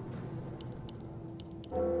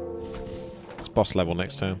 It's boss level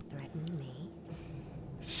next turn. Threaten me.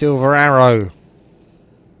 Silver arrow.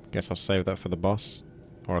 Guess I'll save that for the boss,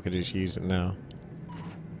 or I could just use it now.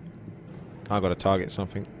 I've got to target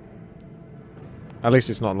something. At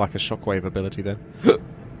least it's not like a shockwave ability then.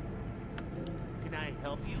 Can I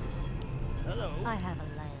help you? Hello. I have a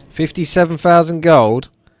land. 57,000 gold.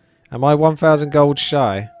 Am I 1,000 gold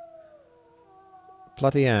shy?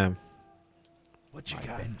 Bloody am. What you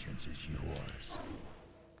got? Vengeance is yours.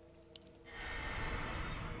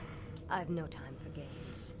 I've no time for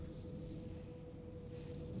games.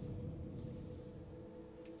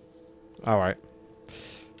 Alright.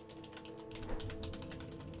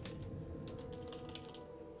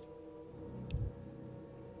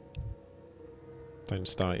 Don't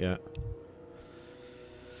start yet.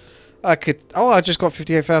 I could... Oh, I just got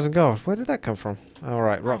 58,000 gold. Where did that come from?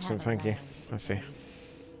 Alright, Roxon, thank you. I see.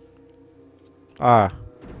 Ah.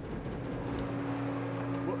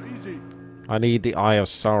 Well, easy. I need the Eye of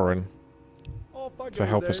Sauron Off I to go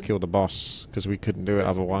help us then. kill the boss, because we couldn't do it Let's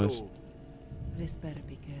otherwise. go. This better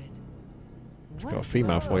be good. It's got a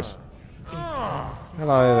female voice. Yes.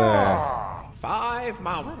 Hello there. 5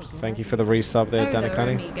 months. Thank you for the resub there, Hello,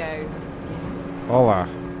 Danikani. amigo. Once again, it's Hola.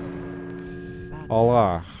 about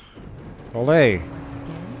Hola. Ole. time. Once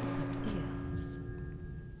again, it's up to the elves.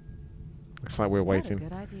 Looks like we're What a waiting.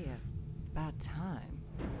 good idea. It's about time.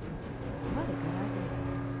 What a good idea.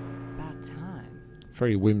 It's about time.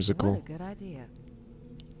 Very What a whimsical. good idea.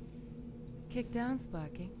 Kick down,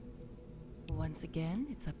 Sparky. Once again,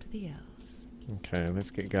 it's up to the elves. Okay,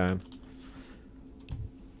 let's get going.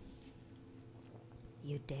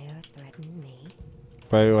 You dare threaten me?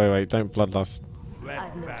 Wait. Don't bloodlust.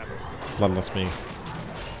 I've no time. Bloodlust me.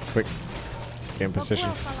 Quick. Get in position.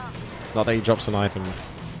 Not that he drops an item.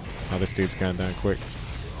 Oh, this dude's going down quick.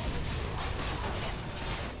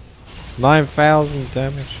 9,000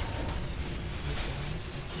 damage.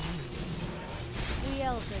 We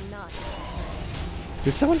elves are not.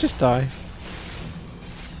 Did someone just die?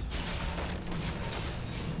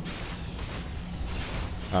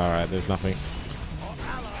 Alright, there's nothing.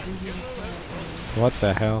 What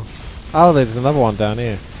the hell? Oh, there's another one down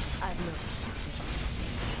here. I've no time for games.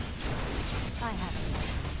 I have a land.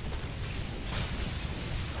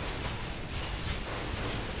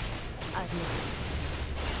 I've no time.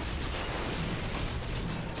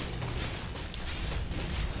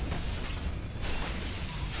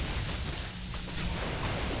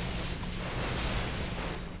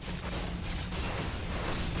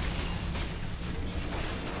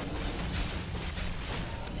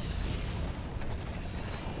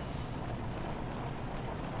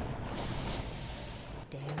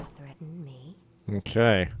 Dare threaten me?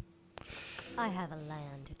 Okay. I have a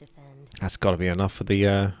land to defend. That's got to be enough for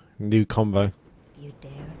the new combo. You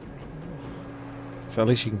dare threaten me? So at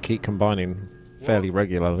least you can keep combining fairly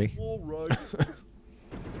regularly. All right.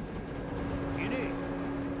 Giddy.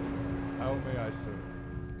 How may I serve?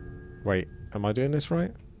 Wait, am I doing this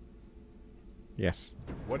right? Yes.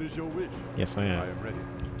 What is your wish? Yes, I I am. am ready.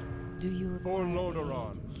 Do you For require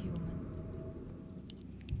Lordaeron. aid, human?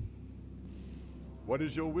 What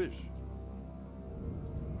is your wish?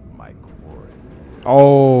 My quarry.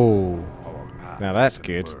 Oh, Our paths now that's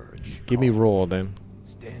good. converge. Give me raw then.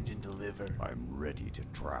 Stand and deliver. I'm ready to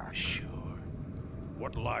track. Sure.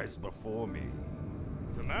 What lies before me?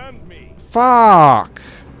 Command me. Fuck!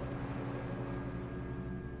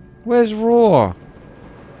 Where's raw?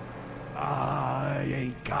 I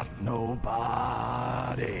ain't got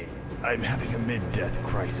nobody. I'm having a mid-death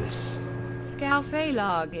crisis.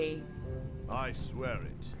 Scalfelagi. I swear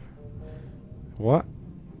it. What?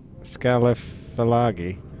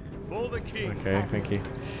 Scalifalagi. For the king. Okay, thank you.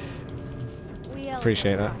 We elves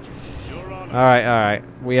Appreciate are that. not. Your honor. Alright.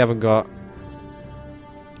 We haven't got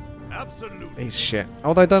Absolutely. these shit.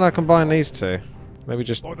 Although, don't I combine these two? Let me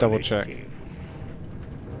just For the double Lich check. King.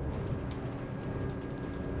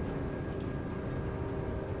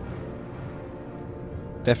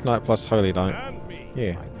 Death Knight plus Holy Knight. And me.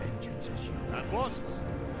 Yeah. My vengeance is yours. At once.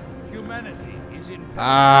 Humanity is in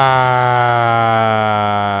Ah,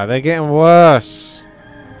 they're getting worse.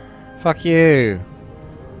 Fuck you.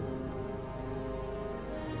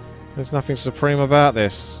 There's nothing supreme about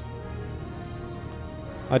this.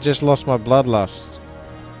 I just lost my bloodlust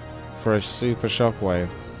for a super shockwave,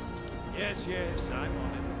 Yes, I'm on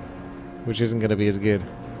it. which isn't going to be as good.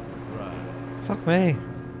 Right. Fuck me.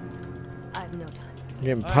 I've no time. I'm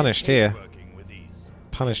getting I punished hate here. working with these.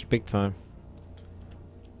 Punished big time.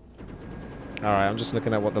 Alright, I'm just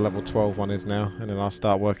looking at what the level 12 one is now, and then I'll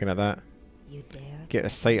start working at that. You dare Get a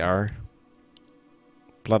Satyr,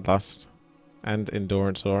 Bloodlust, and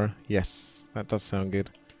Endurance Aura. Yes, that does sound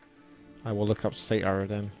good. I will look up Satyr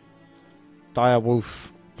then. Dire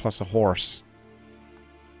Wolf plus a horse.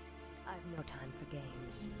 I've no time for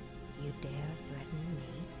games. You dare threaten me?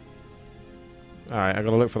 Alright, I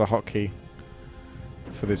gotta look for the hotkey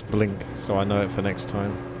for this blink so I know it for next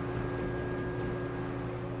time.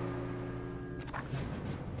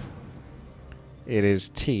 It is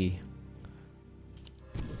T.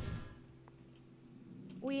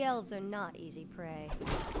 We elves are not easy prey.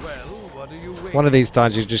 Well, what are you waiting? One of these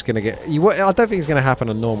times you're just gonna get. I don't think it's gonna happen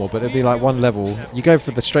on normal, but it'll be like one level. You go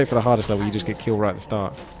for straight for the hardest level, you just get killed right at the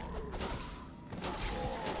start.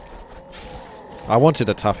 I wanted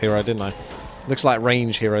a tough hero, didn't I? Looks like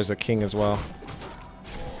range heroes are king as well.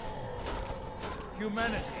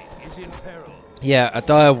 Humanity is in peril. Yeah, a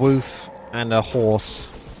dire wolf and a horse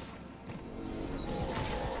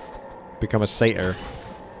become a satyr.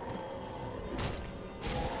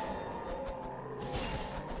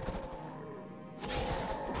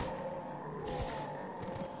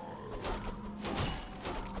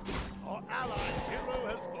 Our allies' hero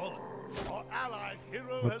has fallen. Our allies'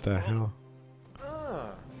 hero What has the fallen. hell?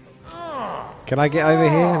 Can I get over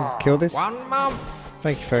here and kill this? 1 month.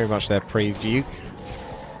 Thank you very much there, Pre-Duke.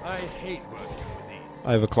 I hate working with these.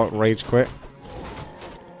 Overclock rage quit.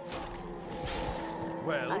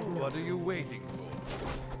 Well, what are you waiting for?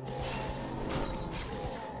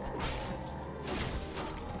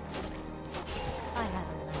 I have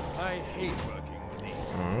a lamp. I hate working with these.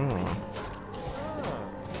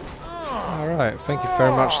 Alright, thank you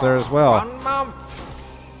very much there as well. 1 month.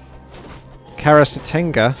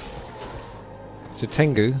 Karasutenga.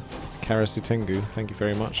 Sutengu. Karasutengu, thank you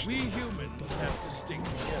very much. We humans have to stick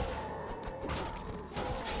together.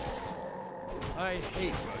 I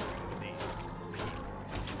hate working with these.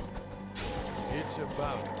 It's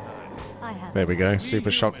about time. I have There we go, super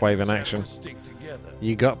We shockwave in humans have action. to stick together.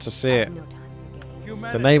 You got to see it. no time for games. The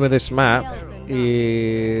Humanity name of this is in map peril.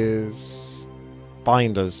 is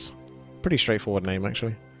Binders. Pretty straightforward name,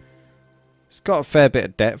 actually. It's got a fair bit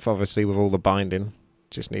of depth, obviously, with all the binding.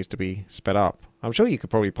 Just needs to be sped up. I'm sure you could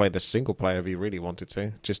probably play this single player if you really wanted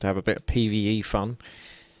to, just to have a bit of PvE fun.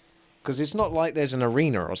 Because it's not like there's an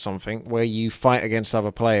arena or something where you fight against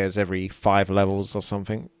other players every 5 levels or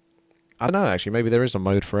something. I don't know, actually. Maybe there is a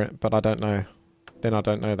mode for it, but I don't know. Then I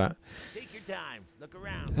don't know that. Take your time. Look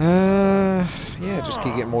around. Yeah, just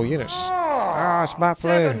keep getting more units. Ah, it's Matt Blue.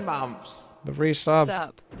 7 months. The resub.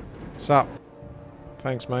 Sup? Sup.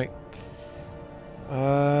 Thanks, mate.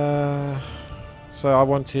 So I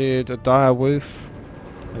wanted a dire wolf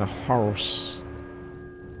and a horse.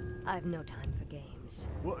 I've no time for games.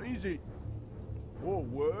 What is it? More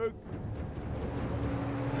work?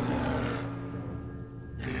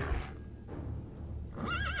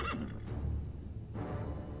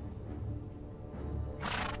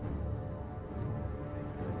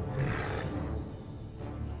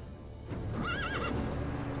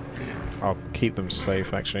 I'll keep them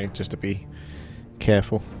safe, actually, just to be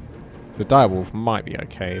careful. The direwolf might be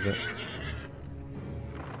okay, but...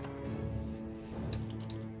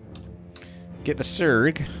 Get the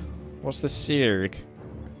Surg. What's the Surg?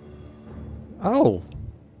 Oh!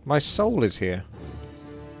 My soul is here.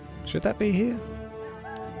 Should that be here?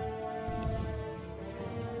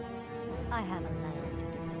 I have a land to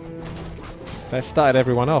defend. That started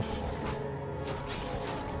everyone off.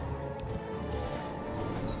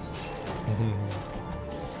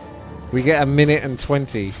 We get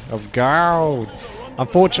 1:20 of gold.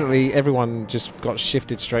 Unfortunately, everyone just got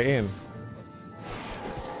shifted straight in.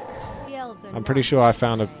 The elves are I'm pretty sure I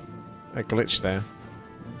found a glitch there.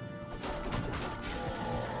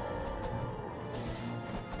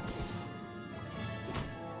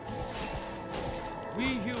 We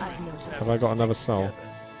humans Have I got another soul? together.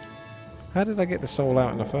 How did I get the soul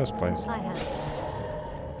out in the first place? I have a land.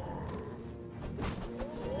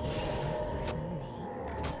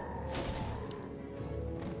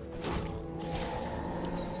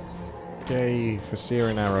 Yay, for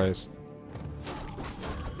searing arrows.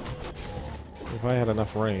 If I had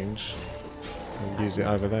enough range, I'd use it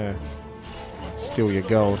over there. Steal your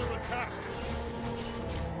gold.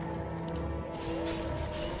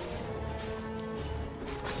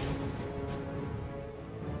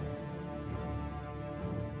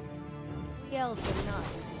 The elves are not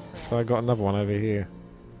easy prey. So I got another one over here.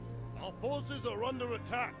 Our forces are under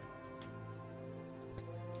attack.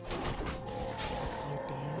 You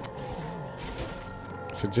dare threaten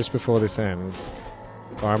me? So just before this ends,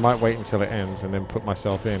 or I might wait until it ends and then put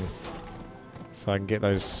myself in. So I can get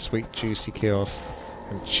those sweet juicy kills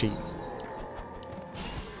and cheat.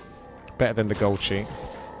 Better than the gold cheat.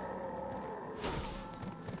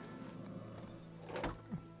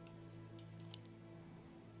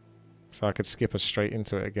 So I could skip us straight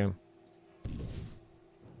into it again.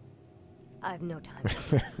 I've no time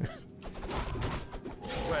for this.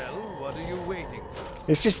 Well, what are you waiting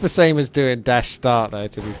for? It's just the same as doing dash start though,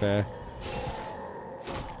 to be fair.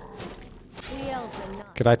 The elves are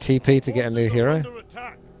not. Could I TP to get a new Forces are hero? under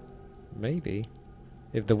attack. Maybe.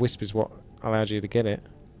 If the wisp is what allowed you to get it.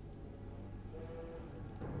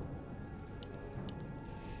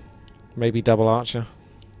 Maybe double archer.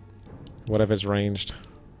 Whatever's ranged.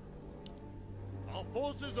 Our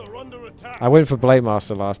forces are under attack. I went for Blade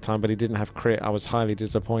Master last time, but he didn't have crit. I was highly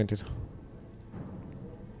disappointed.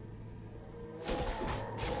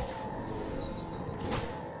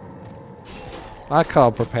 I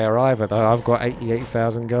can't prepare either, though. I've got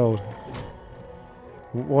 88,000 gold.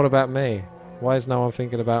 What about me? Why is no one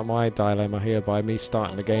thinking about my dilemma here by me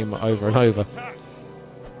starting the game over and over?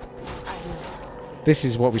 This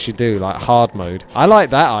is what we should do, like hard mode. I like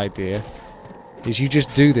that idea. Is you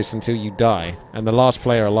just do this until you die, and the last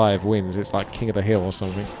player alive wins. It's like King of the Hill or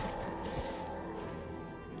something.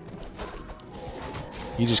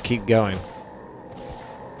 You just keep going.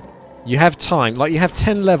 You have time, like you have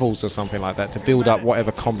 10 levels or something like that to build up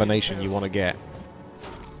whatever combination you want to get.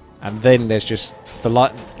 And then there's just, the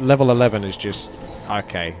level 11 is just,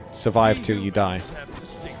 okay, survive till you die.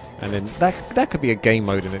 And then that could be a game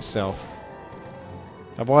mode in itself.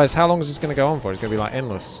 Otherwise, how long is this going to go on for? It's going to be like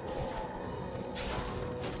endless.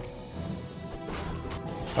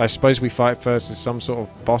 I suppose we fight first as some sort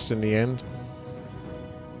of boss in the end.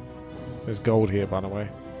 There's gold here, by the way.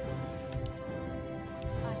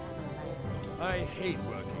 I hate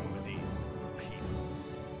working with these people.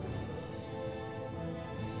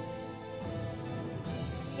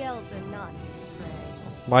 The elves are not easy prey.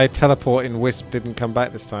 My teleporting wisp didn't come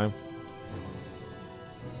back this time.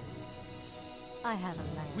 I have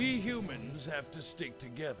a land. We humans have to stick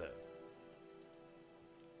together.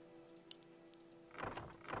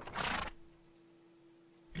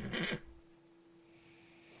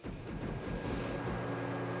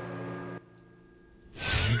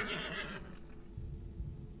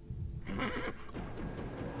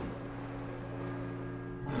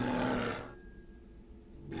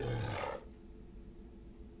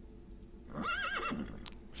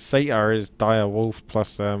 Satyr is dire wolf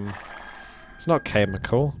plus it's not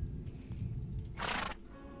chemical.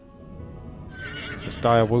 It's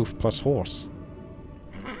dire wolf plus horse.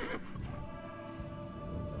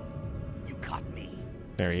 You caught me.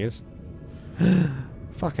 There he is.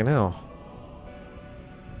 Fucking hell.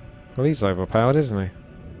 Well, he's overpowered, isn't he?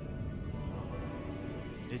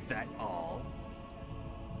 Is that all?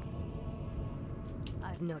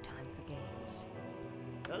 I've no time for games.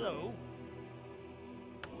 Hello.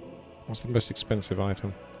 What's the most expensive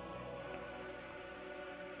item?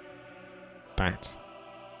 That.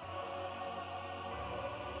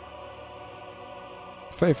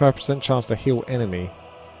 35% chance to heal enemy.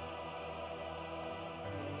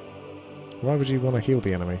 Why would you want to heal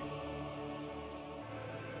the enemy?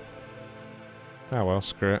 Oh well,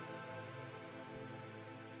 screw it.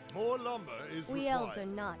 More lumber is We required. elves are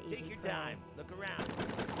not easy prey. Look around.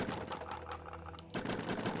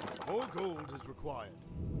 More gold is required.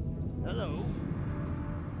 Hello.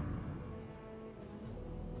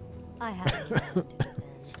 I have a land to defend.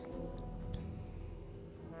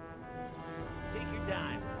 Take your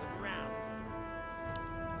time. Look around.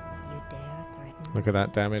 You dare threaten Look at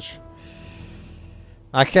that damage.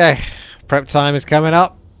 Okay, prep time is coming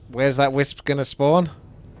up. Where's that wisp gonna spawn?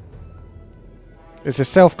 It's a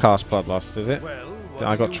self-cast bloodlust, is it? Well,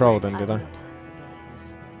 I got trolled then, I've did no I? time for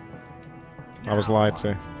games. I was lied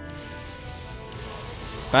to.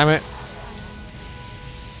 Damn it.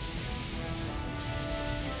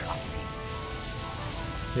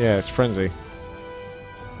 Yeah, it's Frenzy.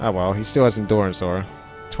 Oh well, he still has Endurance Aura.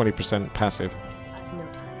 20% passive. I've no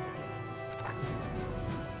time for games.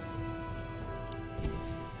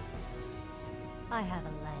 I have a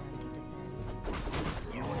land to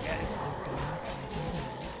defend. You get it.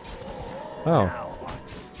 Oh.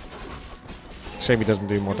 Shame he doesn't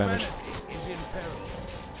do more damage. Humanity is in peril.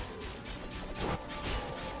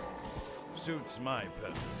 Suits my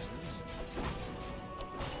purposes.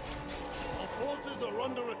 Our forces are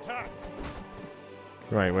under attack.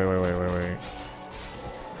 Wait.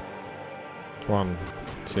 1,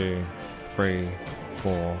 2, 3,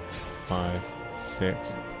 4, 5,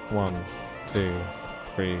 6. 1, 2,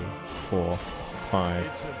 3, 4,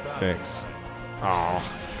 5, 6. Oh. Our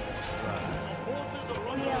forces are The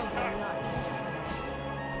under elves are attack. not easy prey.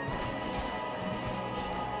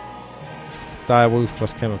 Dire wolf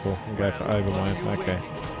plus chemical. And go for overmind. Okay.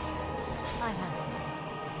 I have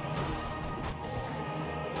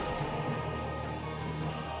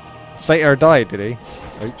Satyr died, did he?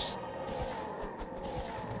 Oops.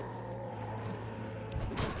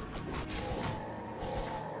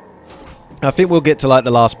 I think we'll get to like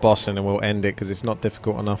the last boss and then we'll end it because it's not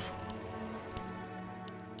difficult enough.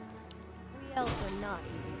 we elves are not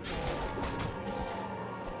using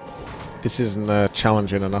This isn't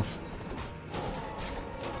challenging enough.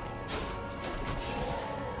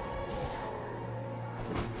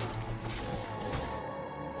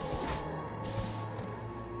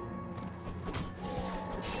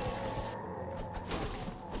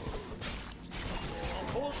 Our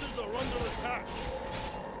forces are under attack.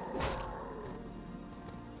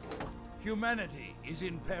 Humanity is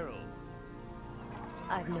in peril.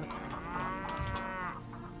 I've no time for bombs.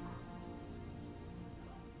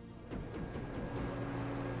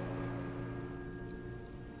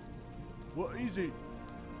 What is it?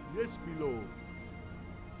 Yes, my lord.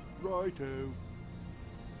 Righto.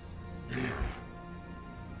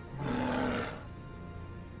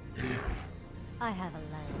 I have a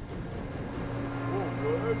land.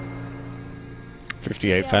 What word?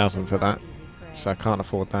 58,000 for that. Easy prey. So I can't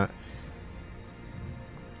afford that.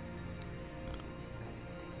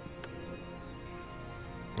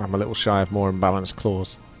 I'm a little shy of more imbalanced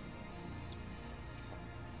claws.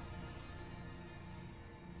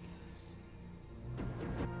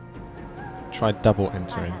 Try double I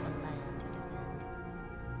entering. have a land to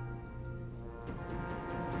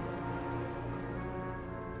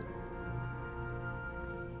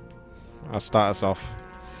defend. I'll start us off.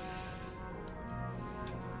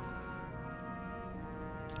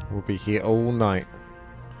 We'll be here all night.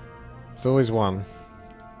 There's always one.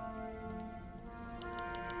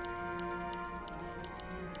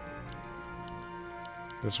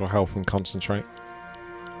 This will help him concentrate.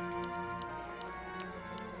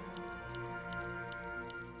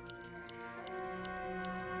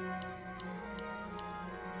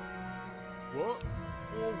 What?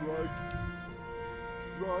 All right.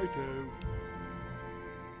 Righto.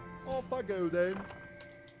 Off I go then.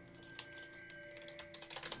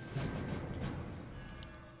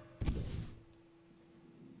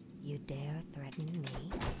 You dare threaten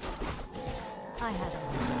me? I have a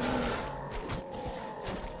land.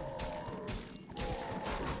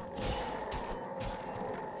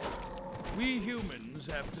 We humans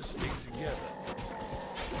have to stick together.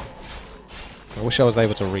 I wish I was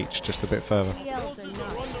able to reach just a bit further. The elves are Forces are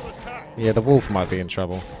not. under attack. Yeah, the wolf might be in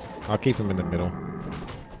trouble. I'll keep him in the middle.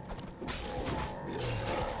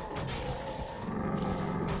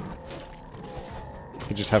 You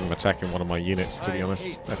could just have him attacking one of my units, to be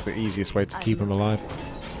honest. That's the easiest way to keep him alive.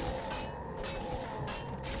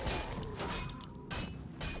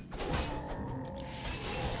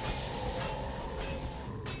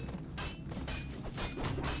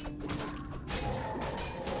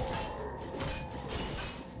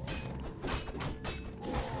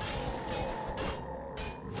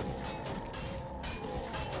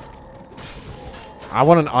 I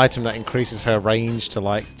want an item that increases her range to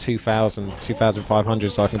like 2,000,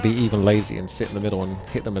 2,500 so I can be even lazy and sit in the middle and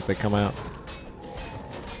hit them as they come out.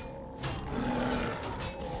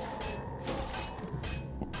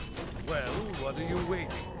 Well, what are you waiting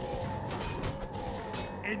for?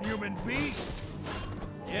 Inhuman beast?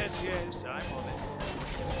 Yes, yes, I'm on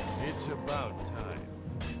it. It's about time.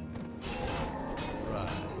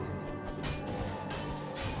 Right.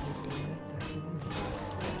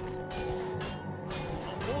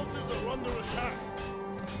 Our forces are under attack.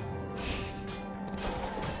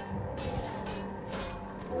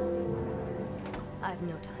 I've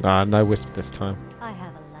no time. Ah, no wisp this time. I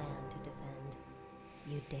have a land to defend.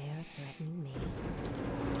 You dare threaten me?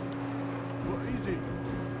 What is it?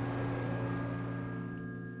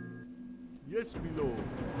 Yes, my lord.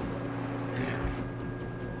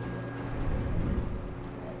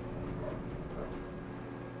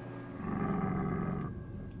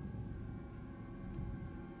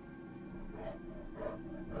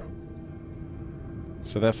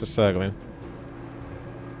 So that's the circling.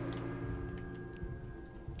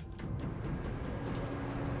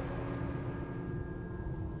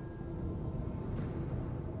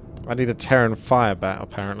 I need a Terran fire bat,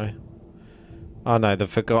 apparently. Oh no, the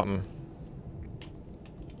Forgotten.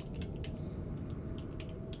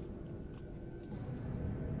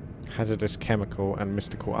 Hazardous chemical and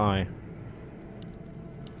mystical eye.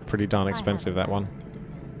 Pretty darn expensive, that one. To defend.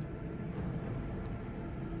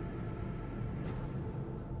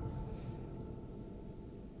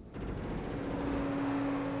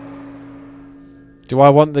 Do I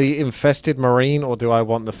want the infested marine or do I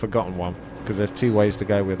want the forgotten one? Because there's two ways to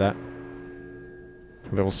go with that.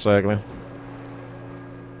 Little circling.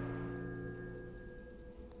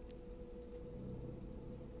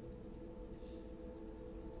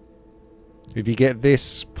 If you get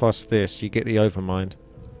this plus this, you get the overmind.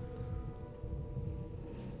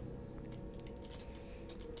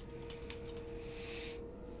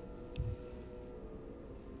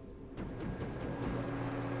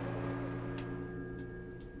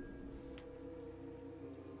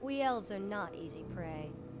 We elves are not easy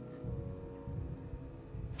prey.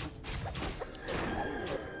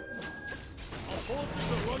 Our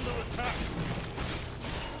forces are under attack.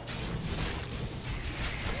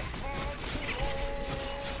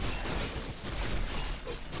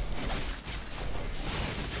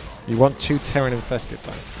 You want 2 Terran infested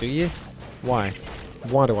though, do you? Why?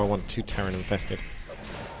 Why do I want 2 Terran infested?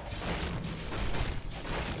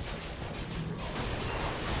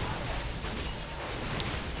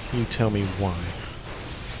 You tell me why.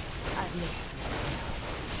 I've made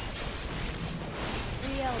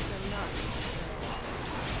we elves are not easy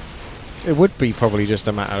prey. It would be probably just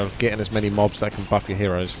a matter of getting as many mobs that can buff your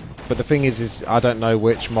heroes. But the thing is I don't know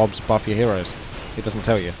which mobs buff your heroes. It doesn't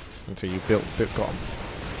tell you until you got them.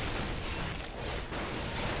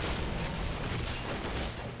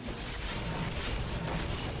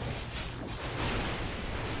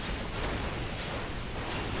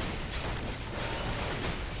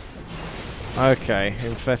 Okay,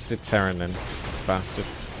 infested Terran then, bastard.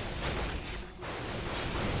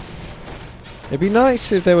 It'd be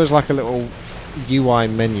nice if there was like a little UI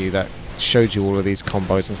menu that showed you all of these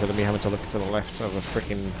combos instead of me having to look to the left of a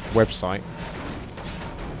freaking website.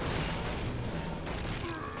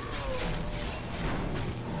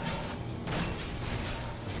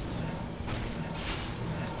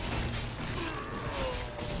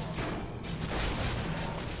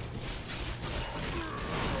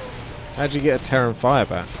 How'd you get a Terran fire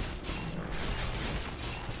bat?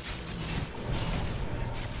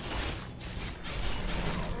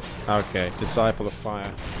 Okay, Disciple of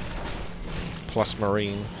Fire plus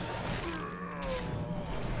Marine.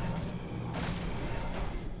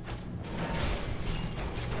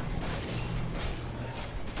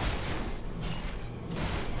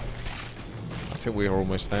 I think we are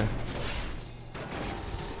almost there.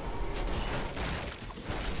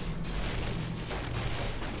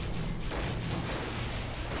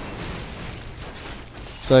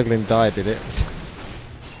 Circling die did it.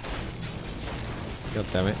 God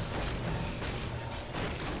damn it.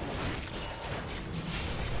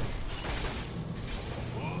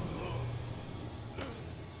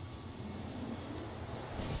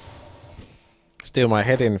 Steal my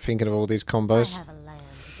head in thinking of all these combos. I have a land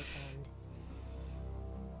to defend.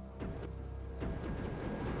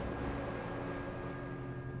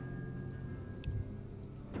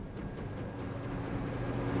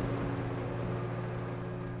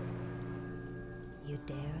 You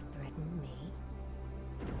dare threaten me?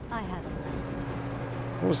 I have a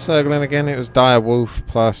land. What was circling again? It was Dire Wolf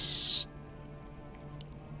plus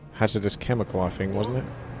hazardous chemical, I think, wasn't it?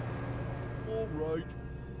 All right.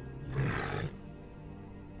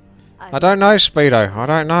 I don't know, Speedo. I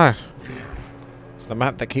don't know. It's the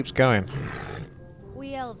map that keeps going.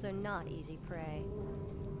 We elves are not easy prey.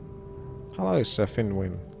 Hello, Sir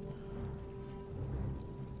Finwin.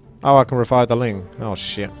 Oh, I can revive the Ling. Oh,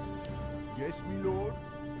 shit. Yes, me lord.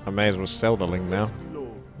 I may as well sell the Ling now. Me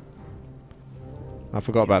lord. I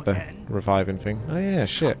forgot about the reviving thing. Oh, yeah,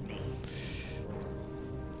 shit.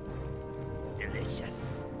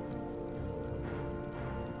 Delicious.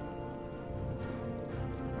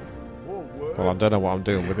 More work. Well, I don't know what I'm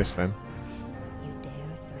doing with this then. You dare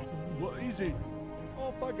threaten me? What is it?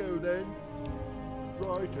 Off I go then.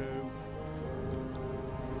 Righto.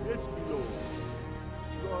 Yes, me lord.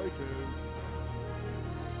 Righto.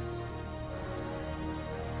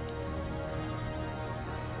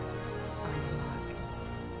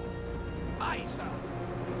 Aye, sir.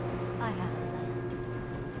 I have a land to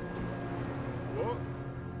defend. What?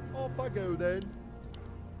 Off I go then.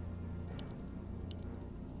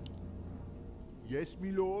 Yes,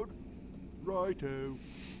 me lord. Righto.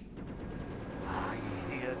 I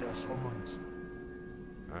hear the summons.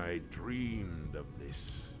 I dreamed of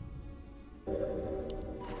this.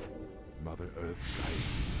 Mother Earth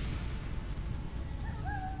guides.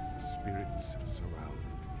 The spirits surround me.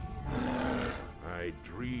 I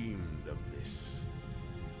dreamed of this.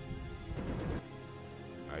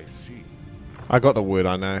 I see. I got the wood,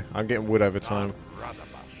 I know. I'm getting wood over time.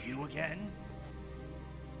 You again?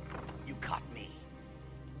 You caught me.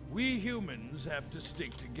 We humans have to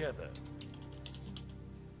stick together.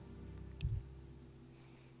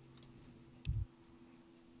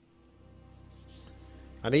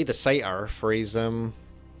 I need the satyr for his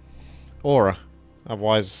aura.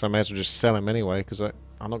 Otherwise, I may as well just sell him anyway, because I'm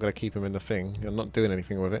not going to keep him in the thing. I'm not doing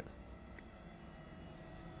anything with it.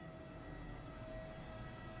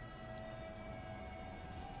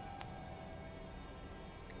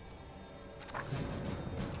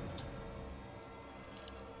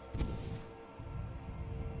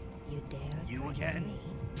 You dare You threaten again? me?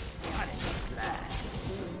 Cut it, lad.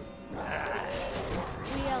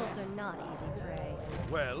 We elves are not easy prey.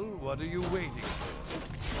 Well, what are you waiting for?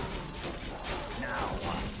 Now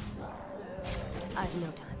what? I've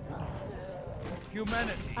no time for games.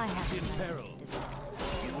 Humanity I have is in a land peril. to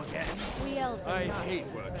defend. You again? We elves are I not hate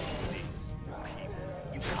easy working prey. with these.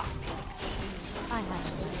 You caught me. I have a land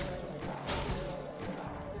to defend.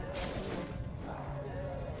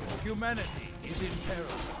 Humanity is in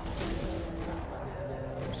peril.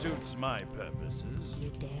 Suits my purposes. You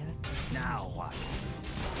dare? Now what?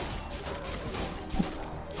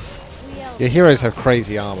 We elves Your are heroes not have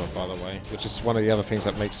crazy armor, by the way, which is one of the other things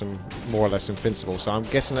that makes them more or less invincible. So I'm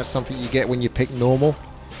guessing that's something you get when you pick normal.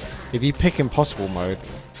 If you pick impossible mode,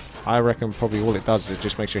 I reckon probably all it does is it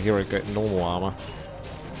just makes your hero get normal armor.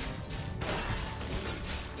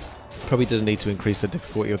 Probably doesn't need to increase the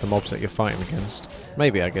difficulty of the mobs that you're fighting against.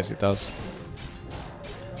 Maybe, I guess it does.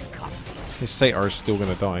 His satyr is still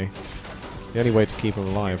going to die. The only way to keep him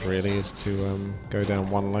alive, really, is to go down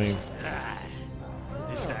one lane.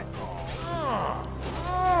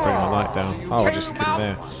 Bring my light down. Oh, I'll just keep him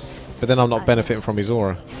there. But then I'm not benefiting from his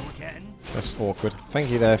aura. That's awkward. Thank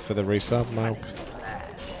you there for the resub, Malk.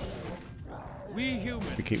 We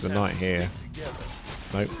humans We keep the have knight to here. stick together.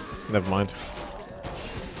 Nope, never mind.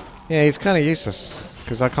 Yeah, he's kind of useless,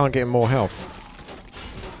 because I can't get him more health.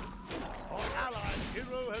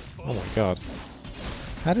 Oh my god.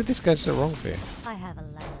 How did this go so wrong for you? I have a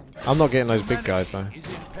land. I'm not getting those big guys, though. Is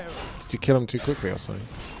in peril. Did you kill him too quickly or something?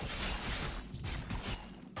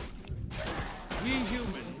 We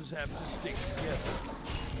humans have to stick together.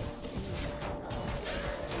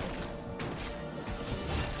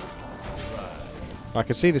 I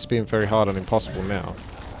can see this being very hard and impossible now.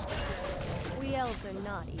 We elves are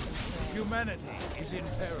not easy prey. Humanity is in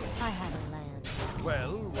peril. I have a land.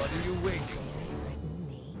 Well, what are you waiting for? Threaten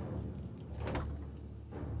me?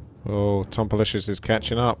 Oh, Tompalicious is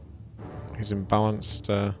catching up. His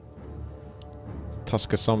imbalanced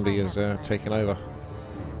Tusker zombie is taking over.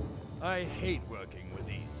 I hate working with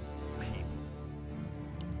these people.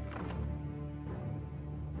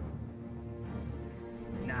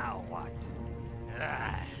 Now what? You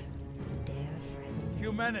dare threaten me?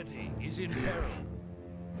 Humanity is in peril.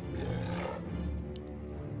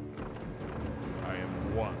 I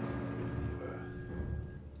am one with the earth.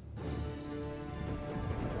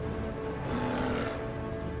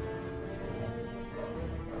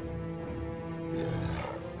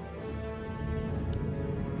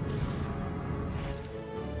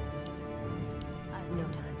 I've no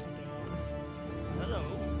time for games. Hello.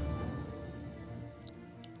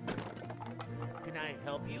 Can I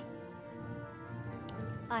help you?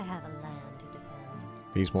 I have a land to defend.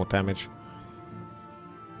 Needs more damage.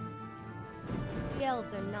 The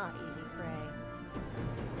elves are not easy prey.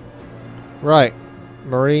 Right.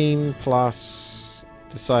 Marine plus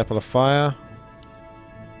Disciple of Fire.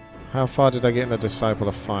 How far did I get in the Disciple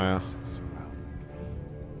of Fire?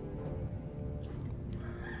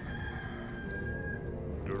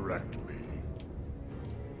 Direct me.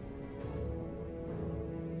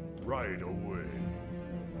 Right away.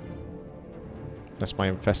 That's my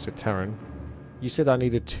infested Terran. You said I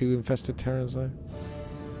needed 2 infested Terrans though?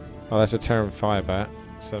 Oh, that's a Terran Firebat.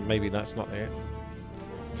 So maybe that's not it.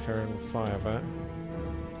 Terran Firebat.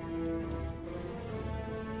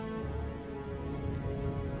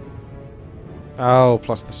 Oh,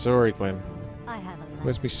 plus the Sauriglin. I have a land.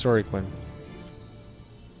 Where's my Sauriglin?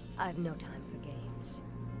 I've no time for games.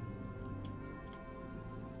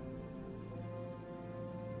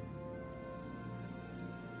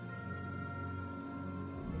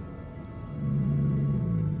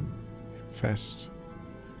 Infest.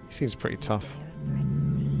 He seems pretty tough. Dare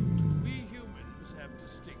threaten We humans have to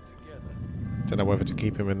stick together. Don't know whether to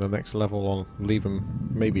keep him in the next level or leave him.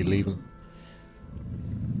 Maybe leave him.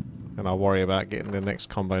 And I'll worry about getting the next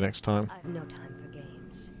combo next time. me? I've no time for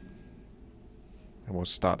games. And we'll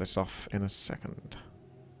start this off in a second.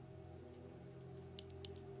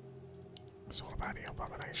 It's all about the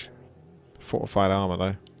abomination. Fortified armor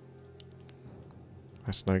though.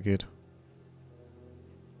 That's no good.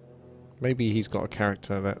 Maybe he's got a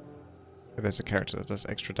character that... There's a character that does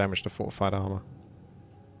extra damage to fortified armor.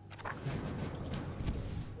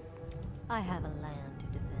 I have a land to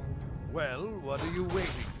defend. Well, what are you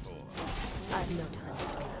waiting for? I've no time for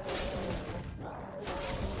that.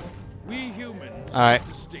 We humans Alright.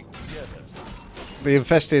 have to stick together. The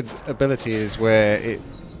infested ability is where it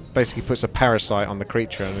basically puts a parasite on the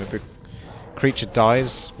creature, and if the creature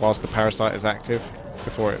dies whilst the parasite is active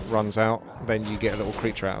before it runs out, then you get a little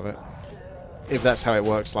creature out of it. If that's how it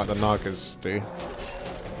works, like the Nagas do.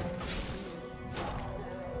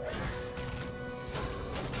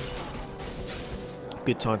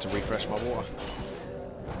 Good time to refresh my water.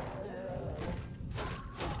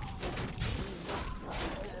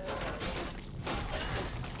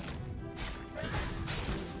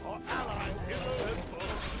 Our allies hit us.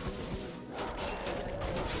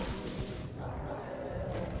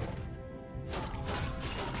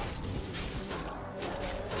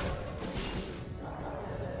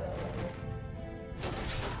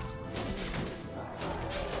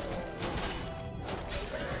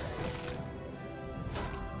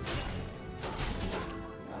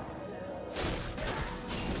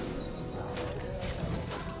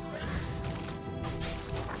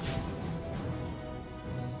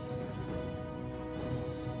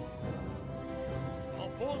 Our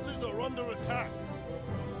forces are under attack.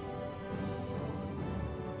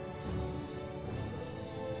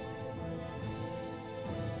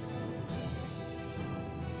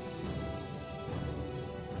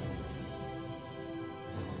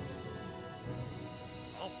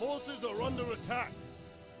 Our forces are under attack.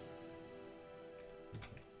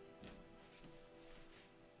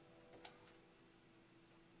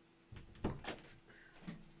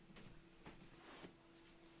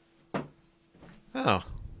 Oh.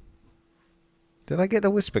 Did I get the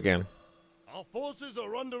wisp again? Our forces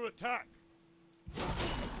are under attack.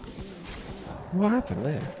 What happened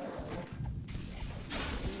there?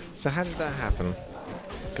 So how did that happen?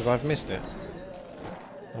 Because I've missed it.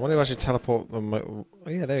 I wonder if I should teleport them. Oh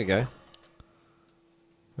yeah, there you go.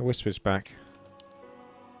 The wisp is back.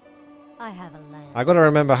 I have a land. I got to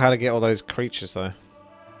remember how to get all those creatures though.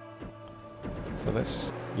 So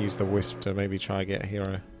let's use the wisp to maybe try and get a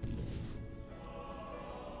hero.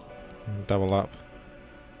 Double up.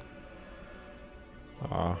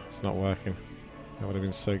 Ah, it's not working. That would have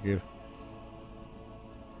been so good.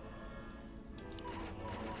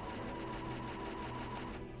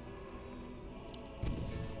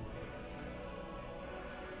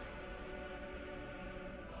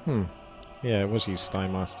 Yeah, it was you,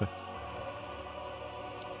 Steinmaster.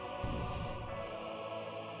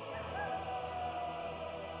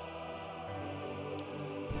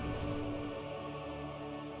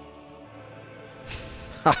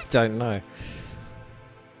 I don't know.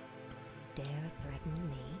 Dare threaten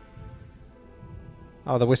me?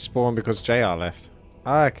 Oh, the wisp spawned because JR left.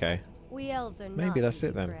 Ah, okay. We elves are not Maybe that's easy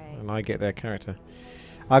it then. prey. And I get their character.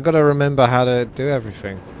 I gotta remember how to do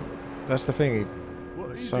everything. That's the thing.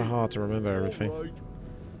 What It's is so it? hard to remember everything. All right.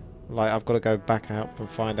 Like, I've got to go back out and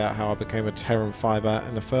find out how I became a Terran Firebat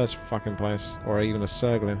in the first fucking place. Or even a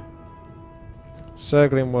Surglin.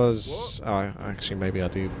 Surglin was... Oh, actually, maybe I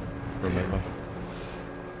do remember.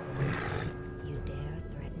 You dare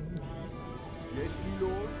threaten me? Yes, my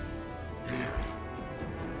lord.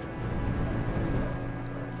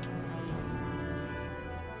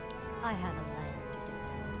 I have a land to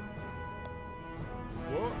defend.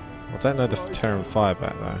 What? I don't know the Terran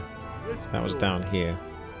Firebat though. Yes, my That was lord. down here.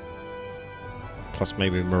 Plus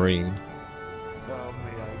maybe Marine. How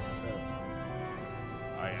may I serve?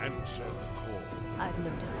 I answer the call. I've no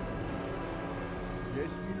time for games.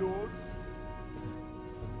 Yes, my lord.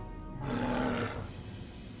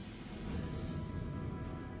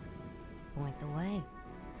 Point the way.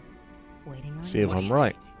 Waiting on See you. if I'm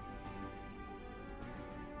right.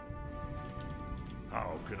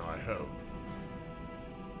 How can I help?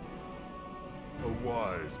 A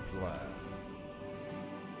wise plan.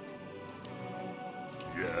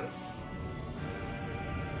 Yes?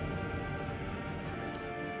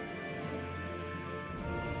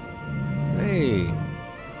 Hey.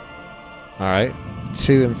 Alright.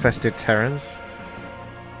 2 infested Terrans.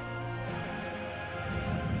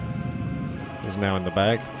 Is now in the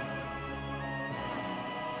bag.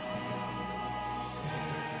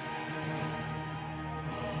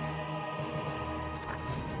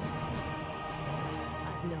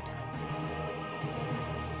 I've no time for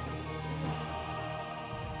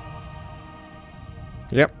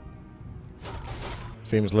games. Yep.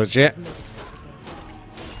 Seems legit. No time for games.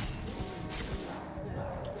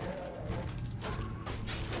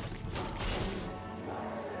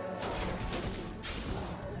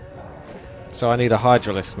 So I need a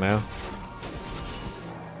Hydralisk now.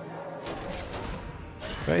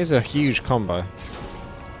 That is a huge combo.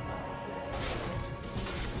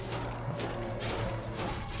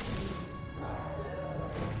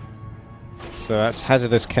 So that's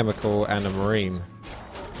hazardous chemical and a marine.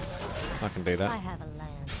 I can do I that. have a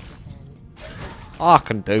land to defend. I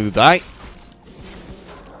can do that.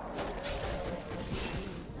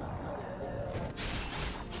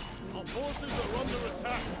 Our forces are under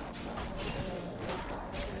attack.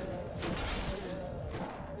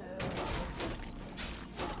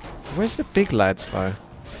 Where's the big lads though?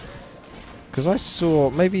 Because I saw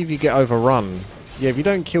maybe if you get overrun, yeah, if you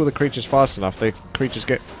don't kill the creatures fast enough, the creatures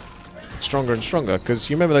get stronger and stronger. Because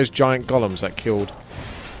you remember those giant golems that killed?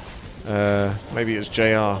 Maybe it was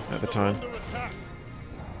JR at the time. Under attack.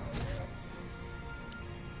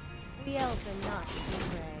 The elves are not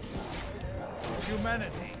prey.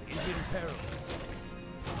 Humanity is in peril.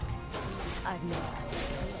 I've no.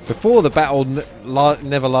 Before the battle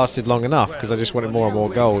never lasted long enough because I just wanted more and more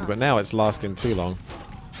gold, but now it's lasting too long.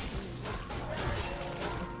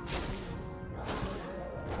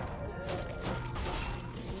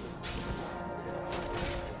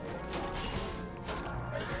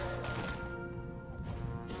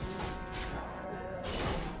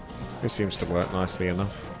 This seems to work nicely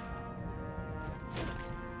enough.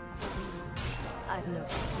 I've no.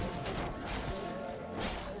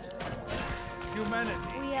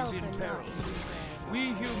 Humanity We is elves in are peril. not prey. We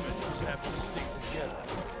humans have to stick together.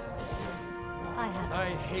 I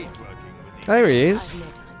hate working with you. There he is. I've no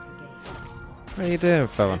time for games. How you doing,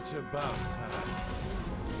 fella? It's about time.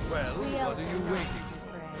 Well, We what elves are are you not waiting easy for?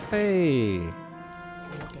 prey. Hey. You dare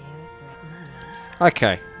threaten me?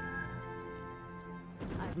 Okay,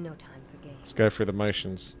 I've no time for games. let's go through the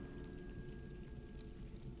motions.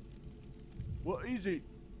 What is it?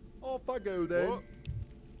 Off I go then.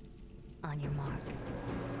 On your mark.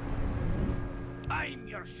 I'm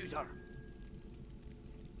your shooter.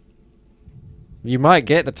 You might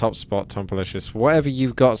get the top spot, Tompolicious. Whatever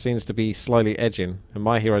you've got seems to be slightly edging, and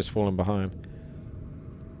my hero's fallen behind.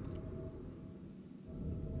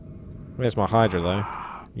 Where's my Hydra, though?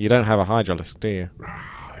 You don't have a Hydralisk, do you?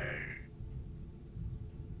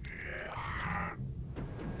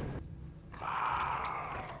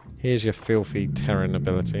 Here's your filthy Terran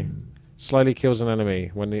ability. Slowly kills an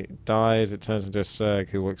enemy. When it dies, it turns into a Zerg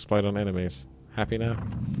who will explode on enemies. Happy now?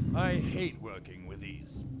 I hate working with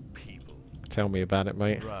these people. Tell me about it,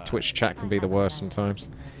 mate. Right. Twitch chat can be the worst sometimes.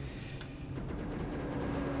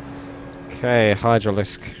 Okay,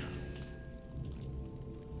 Hydralisk.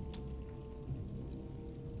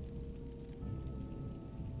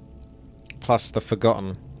 Plus the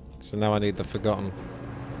Forgotten. So now I need the Forgotten.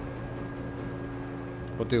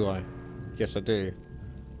 Or do I? Yes, I do.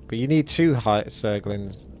 But you need two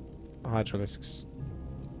Zerglings, Hydralisks.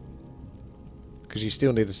 Because you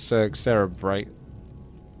still need a Zerg Cerebrate.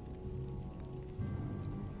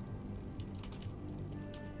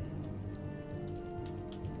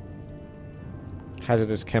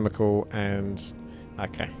 Hazardous chemical and...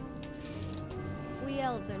 Okay. We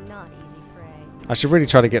elves are not easy prey. I should really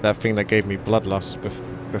try to get that thing that gave me bloodlust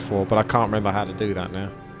before, but I can't remember how to do that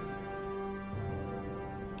now.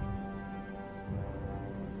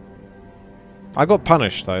 I got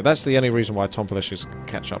punished though. That's the only reason why Tompolicious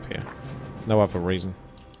catch up here. No other reason.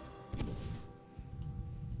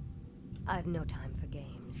 I've no time for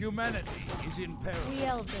games. Humanity is in peril. We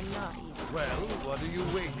elves are not easy. Well, what are you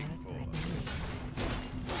waiting for?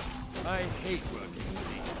 I hate working with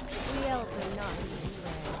these. We elves are not easy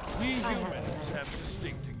prey. We I have humans have to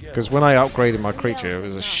stick together. Because when I upgraded my creature, it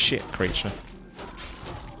was a shit creature.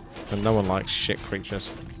 And no one likes shit creatures.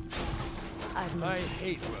 I've no I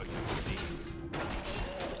hate working with these.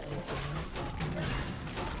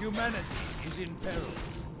 Humanity is in peril.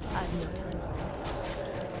 I've no time for games.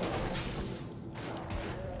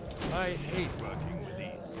 I hate working with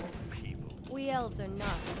these people. We elves are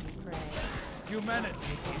not easy prey.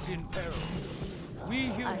 Humanity is in peril. We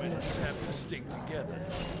humans have to stick together.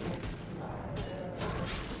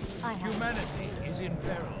 I have Humanity is in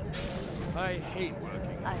peril. I hate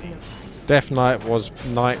working with I've no these. time. Death Knight was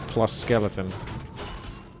Knight plus Skeleton.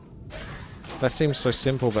 That seems so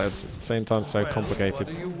simple, but at the same time so Well, complicated.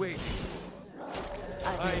 What are you waiting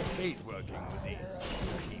for? I hate working with these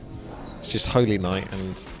people. It's just Holy Knight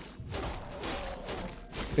and...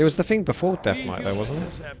 It was the thing before Death We Knight though, wasn't it?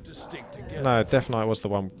 humans have to stick together. No, Death Knight was the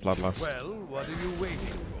one with Bloodlust. Well, what are you waiting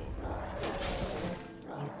for?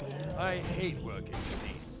 You dare. I hate working with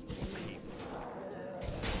these people.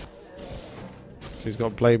 So he's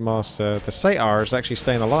got Blade Master. The Satyr is actually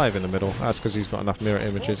staying alive in the middle. That's because he's got enough mirror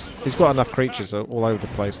images. He's got enough creatures all over the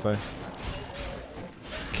place though.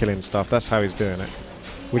 Killing stuff. That's how he's doing it.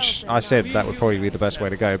 Which I said that would probably be the best way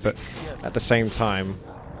to go, but at the same time,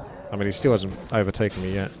 I mean, he still hasn't overtaken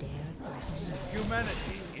me yet. Humanity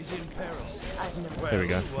is in peril. I've no Well, There we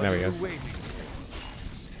go. what There are he you is. waiting for?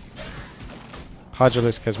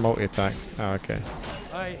 Hydralisk has multi-attack. Oh, okay.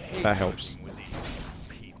 I hate That helps. working with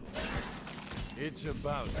these people. It's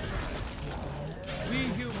about time. We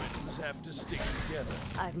humans have to stick together.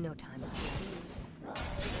 I've no time for games.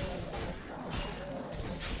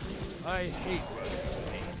 I hate working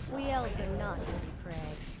with these. We elves are not easy prey.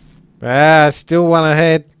 Ah, still one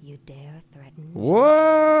ahead. You dare threaten me?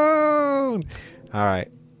 Whoa!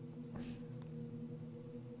 Alright.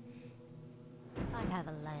 I have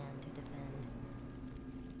a land to defend.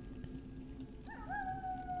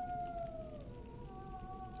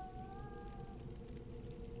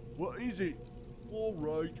 What is it? All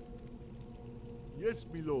right. Yes,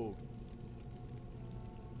 my lord.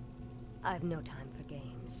 I've no time for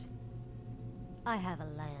games. I have a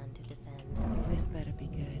land to defend. This better be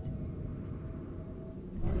good.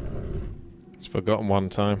 It's forgotten one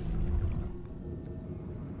time.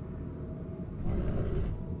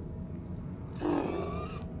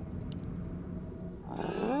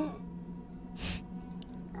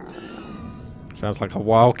 Sounds like a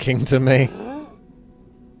wild king to me.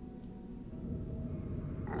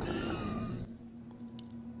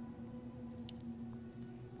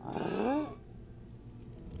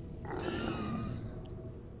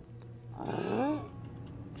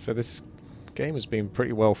 So this game has been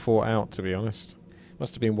pretty well thought out, to be honest.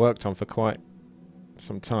 Must have been worked on for quite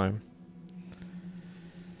some time.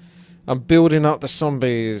 I'm building up the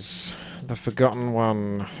zombies. The forgotten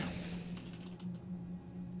one.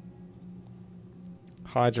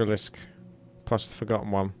 Hydralisk plus the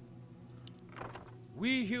forgotten one.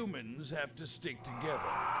 We humans have to stick together.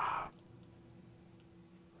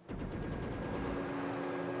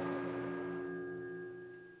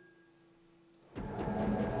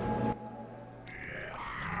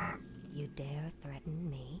 You dare threaten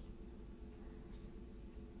me?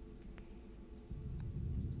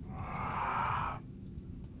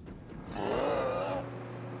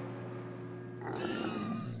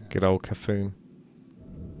 Good old Caffoon.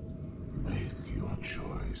 Make your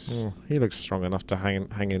choice. Oh, he looks strong enough to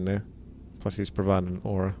hang in there. Plus he's providing an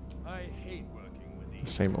aura. I hate working with The these.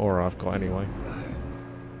 same aura I've got anyway.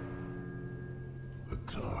 The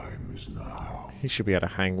time is now. He should be able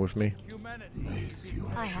to hang with me. Humanity Make is in your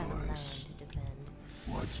I have a land choice. to defend.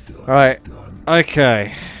 What's done Alright. is done.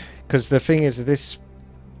 Okay. Because the thing is, this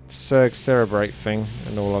Surg Cerebrate thing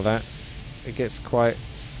and all of that, it gets quite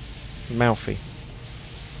mouthy.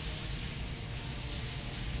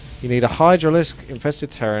 You need a Hydralisk,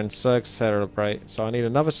 Infested Terran, Surg Cerebrate. So I need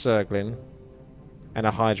another Surglin and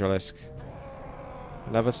a Hydralisk.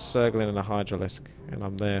 Another Surglin and a Hydralisk. And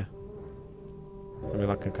I'm there. I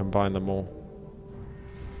mean, I can combine them all.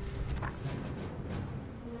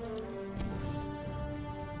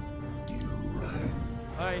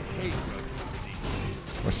 I hate working with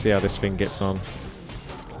these. Let's see how this thing gets on.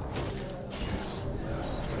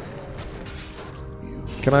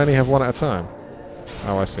 Can I only have one at a time?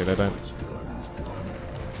 Oh, I see, they don't.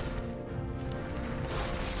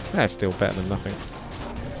 That's still better than nothing.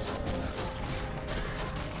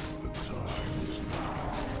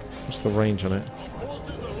 What's the range on it?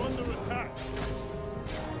 Forces are under attack.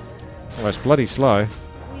 Well, it's bloody slow,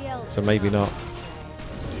 We elves so are maybe not.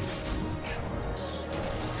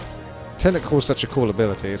 Tentacle's such a cool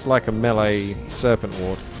ability. It's like a melee Serpent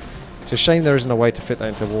Ward. It's a shame there isn't a way to fit that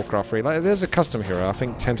into Warcraft 3. Like, there's a custom hero. I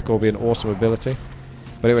think Tentacle would be an awesome ability.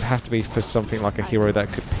 But it would have to be for something like a hero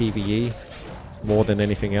that could PvE more than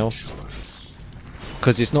anything else.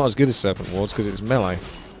 Because it's not as good as Serpent Wards, because it's melee.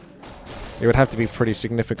 It would have to be pretty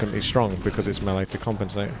significantly strong because it's melee to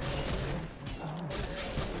compensate.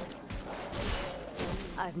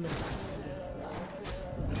 I've no time for games.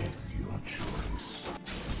 Make your choice.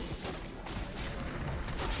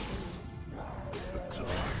 The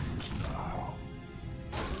time is now.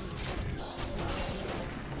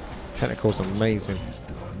 Tentacle's amazing.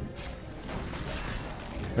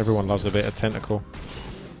 Everyone loves a bit of Tentacle.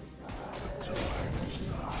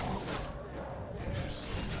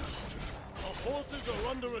 Our forces are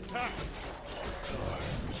under attack.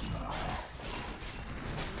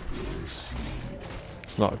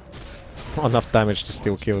 It's not enough damage to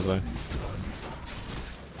steal kills though.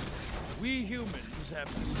 We humans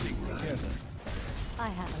have to stick together. I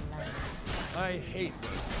have a land. I hate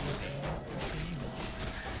working with these.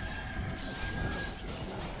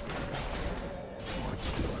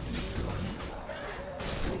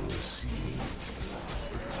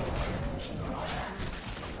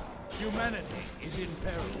 Humanity is in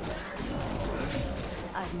peril.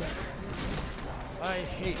 I've no time for games. I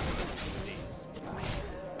hate working with these.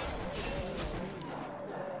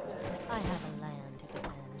 I have a land to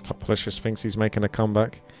defend. Toplicious thinks he's making a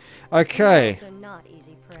comeback. Okay. Elves are not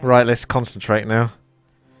easy prey. Right, let's concentrate now.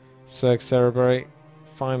 Zerg Cerebrate.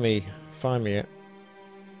 Find me it.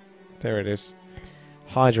 There it is.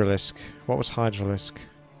 Hydralisk. What was Hydralisk?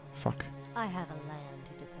 Fuck. I have a land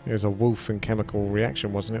to defend. It was a wolf and chemical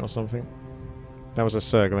reaction, wasn't it, or something? That was a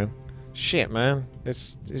Zerglin. Shit, man.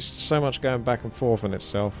 It's so much going back and forth in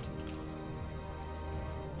itself.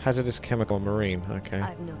 Hazardous chemical marine. Okay.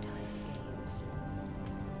 I've no time for games.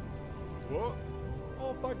 What?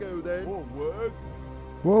 Off I go then. More work.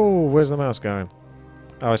 Whoa, where's the mouse going?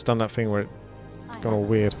 Oh, it's done that thing where it's gone all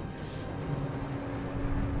weird.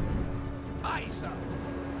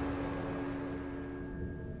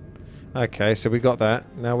 Okay, so we got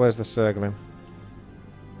that. Now where's the Zerglin?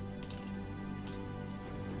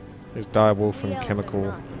 There's direwolf and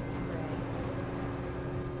chemical.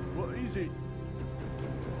 What is it?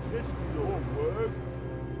 Yes, my lord. Work.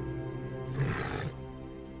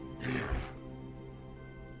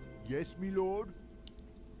 Yes, my lord.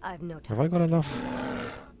 I've no time. Have I got enough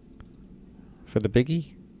for the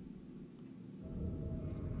biggie?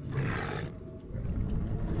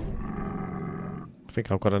 I think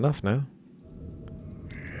I've got enough now.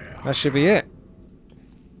 That should be it.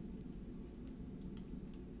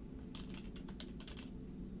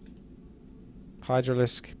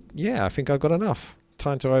 Hydralisk. Yeah, I think I've got enough.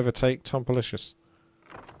 Time to overtake Tom Policious.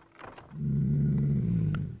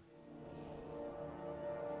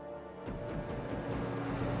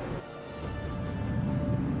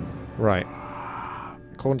 Right.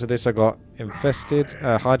 According to this, I got infested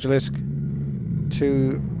Hydralisk,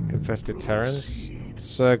 2 infested Terrans,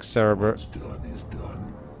 Zerg Cerebrate,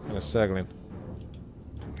 and a Zerglin.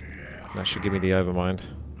 That should give me the Overmind.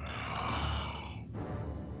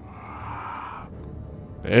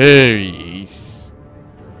 There he is.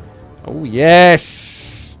 Oh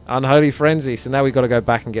yes! Unholy Frenzy. So now we've got to go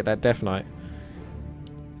back and get that Death Knight.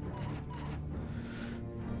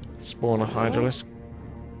 Spawn a Hydralisk.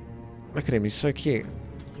 Look at him, he's so cute.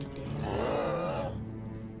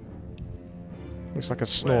 Looks like a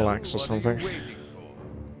Snorlax or something.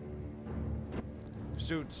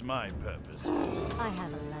 Suits my purpose. I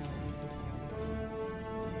have a land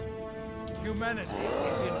to defend. Humanity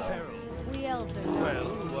is in peril. We elves are not. Well,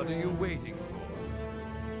 what are you waiting for?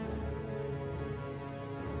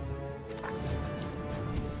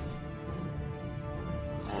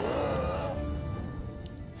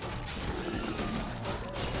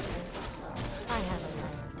 I have a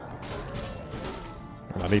land to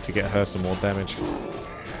defend. I need to get her some more damage.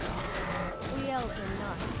 We elves are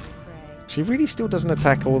not to prey. She really still doesn't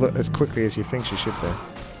attack all that as quickly as you think she should do.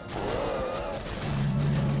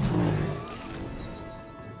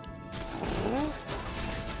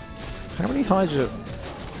 How many Hydra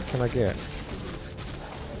can I get?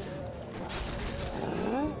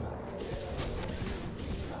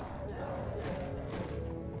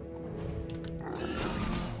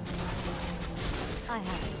 I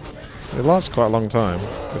have It lasts quite a long time,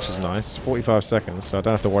 which is nice. 45 seconds, so I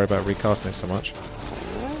don't have to worry about recasting it so much.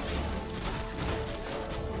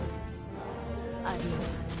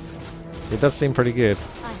 It does seem pretty good.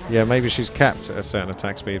 Yeah, maybe she's capped at a certain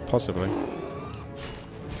attack speed, possibly.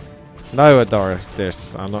 No,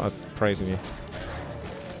 Adoris, I'm not praising you.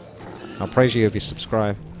 I'll praise you if you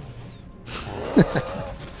subscribe.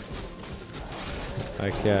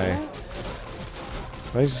 Okay.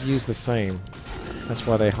 They just use the same. That's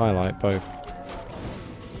why they highlight both.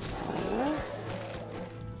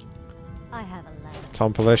 I have a land.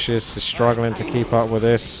 Tom Policious is struggling to keep up with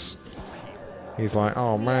this. He's like,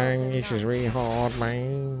 oh man, this is really hard,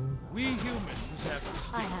 man. We humans have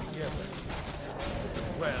to I stick have a together. land.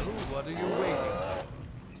 Well, what are you waiting for?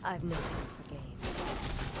 I've no time for games.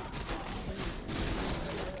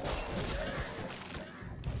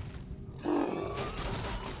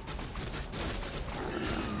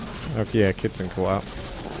 Oh yeah, Kidson caught up.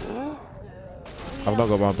 I've not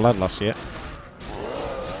got my bloodlust yet.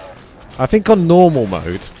 I think on normal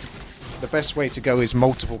mode, the best way to go is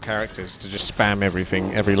multiple characters to just spam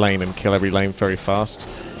everything, every lane, and kill every lane very fast.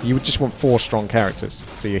 You would just want 4 strong characters,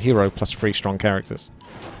 so your hero plus 3 strong characters.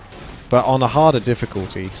 But on a harder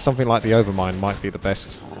difficulty, something like the Overmind might be the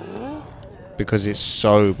best, because it's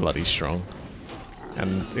so bloody strong,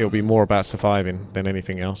 and it'll be more about surviving than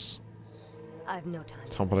anything else. I've no time.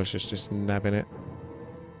 Tom Policious just nabbing it.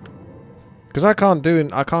 Because I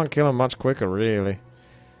can't kill them much quicker, really.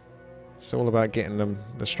 It's all about getting them,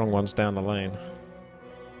 the strong ones, down the lane.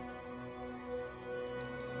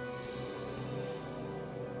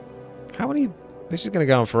 How many... This is going to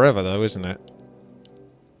go on forever, though, isn't it?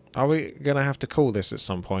 Are we going to have to call this at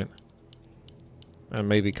some point? And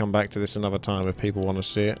maybe come back to this another time if people want to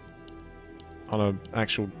see it? on an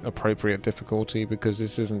actual appropriate difficulty because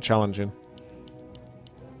this isn't challenging.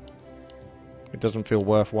 It doesn't feel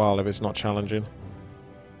worthwhile if it's not challenging.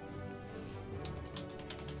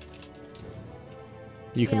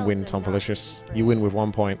 You can win, Tompalicious. You win with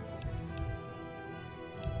 1 point.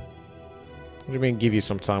 What do you mean give you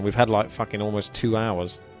some time? We've had like fucking almost 2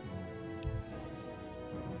 hours.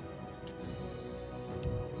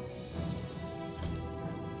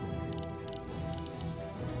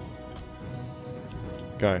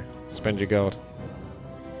 Go. Spend your gold.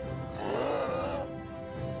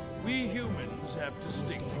 We humans have to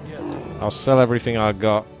stick together. I'll sell everything I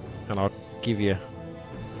got and I'll give you...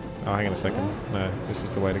 Oh, hang on a second. No, this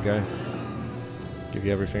is the way to go. Give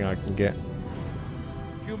you everything I can get.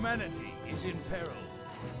 Humanity is in peril.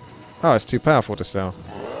 Oh, it's too powerful to sell.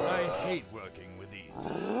 I hate working with these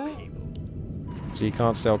people. So you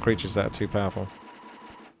can't sell creatures that are too powerful.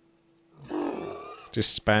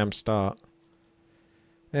 Just spam start.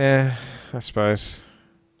 Yeah, I suppose.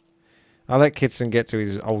 I'll let Kitson get to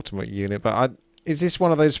his ultimate unit, but is this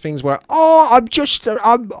one of those things where, oh,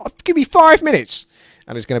 give me 5 minutes,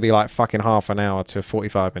 and it's going to be like fucking half an hour to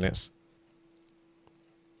 45 minutes?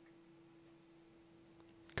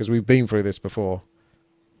 Because we've been through this before.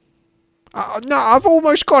 No, I've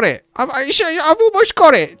almost got it. I've almost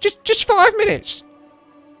got it. Just 5 minutes.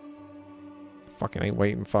 Fucking ain't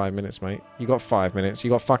waiting 5 minutes, mate. You got 5 minutes. You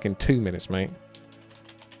got fucking 2 minutes, mate.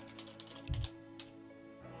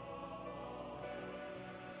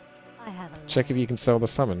 Check if you can sell the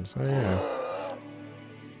summons. Oh, yeah.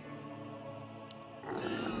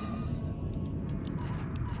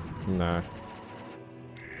 No.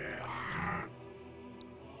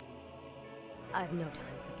 I've no time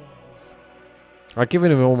for games. I've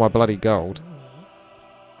given him all my bloody gold.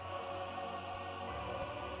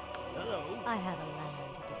 Hello. I have a land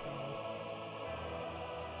to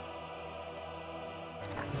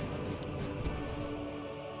defend.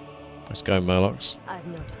 Let's go, Murlocs. I've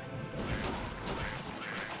no time for games.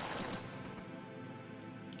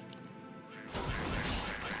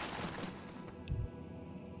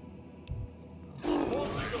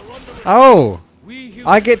 Oh!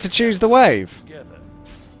 I get to choose the wave. Together.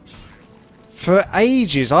 For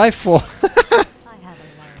ages, I thought... I have a land.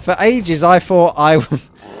 For ages, I thought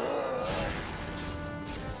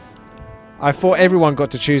I thought everyone got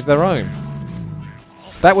to choose their own.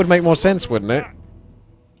 That would make more sense, wouldn't it?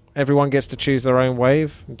 Everyone gets to choose their own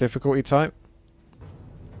wave, difficulty type.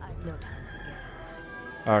 I've no time for games.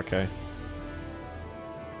 Okay.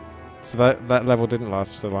 So that level didn't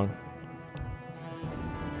last so long.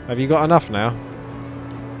 Have you got enough now?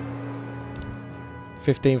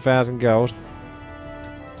 15,000 gold.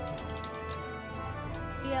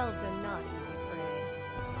 The elves are not easy prey.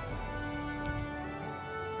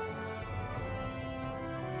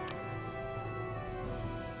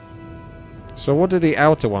 So what do the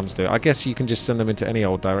outer ones do? I guess you can just send them into any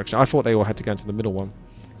old direction. I thought they all had to go into the middle one,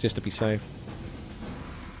 just to be safe.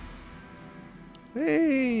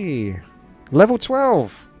 Hey! Level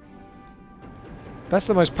 12! That's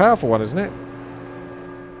the most powerful one, isn't it?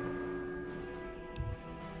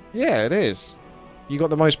 Yeah, it is. You got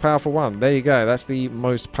the most powerful one. There you go. That's the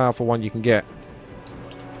most powerful one you can get.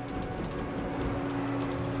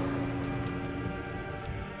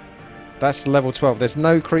 That's level 12. There's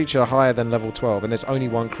no creature higher than level 12, and there's only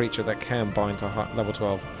one creature that can bind to level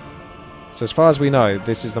 12. So as far as we know,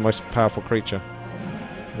 this is the most powerful creature.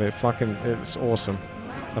 It's awesome.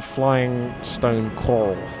 A flying stone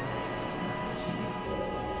coral.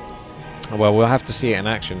 Well, we'll have to see it in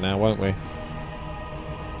action now, won't we?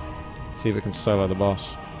 See if we can solo the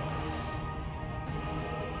boss.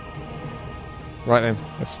 Right then,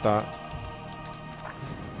 let's start. Our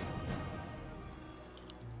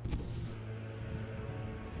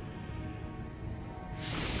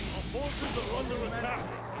forces are under attack.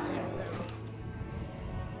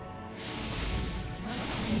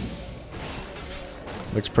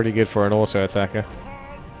 Looks pretty good for an auto attacker.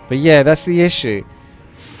 But yeah, that's the issue.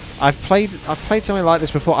 I've played something like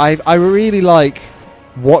this before. I really like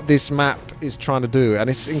what this map is trying to do, and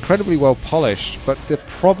it's incredibly well polished, but the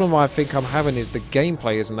problem I think I'm having is the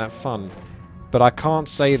gameplay isn't that fun. But I can't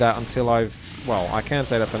say that until well, I can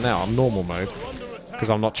say that for now. I'm normal mode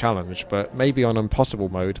because I'm not challenged, but maybe on impossible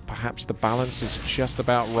mode perhaps the balance is just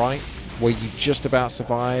about right, where you just about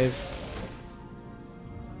survive.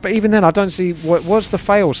 But even then I don't see what's the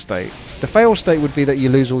fail state. The fail state would be that you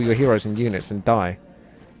lose all your heroes and units and die.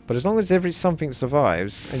 But as long as something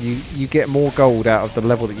survives and you get more gold out of the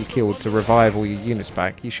level that you killed to revive all your units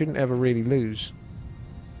back, you shouldn't ever really lose.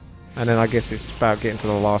 And then I guess it's about getting to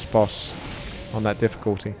the last boss on that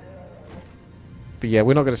difficulty. But yeah,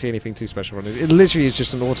 we're not going to see anything too special on it. It literally is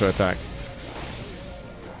just an auto attack.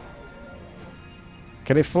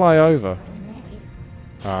 Can it fly over?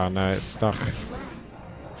 Ah, no, it's stuck.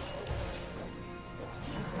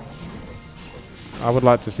 I would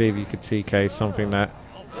like to see if you could TK something that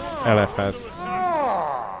LF has.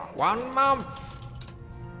 1 month!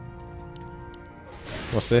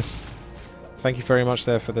 What's this? Thank you very much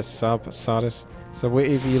there for the sub, Sardis. So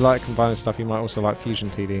if you like combining stuff, you might also like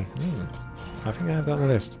Fusion TD. I think I have that on the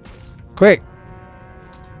list. Quick!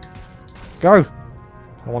 Go!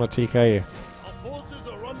 I want to TK you. Our forces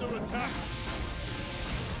are under attack.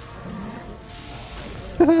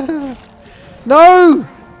 No!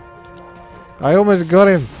 I almost got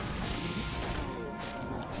him.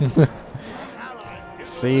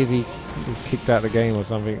 See if he's kicked out of the game or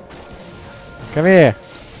something. Come here.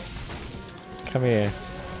 Come here.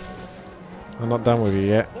 I'm not done with you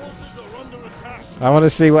yet. I want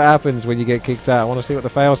to see what happens when you get kicked out. I want to see what the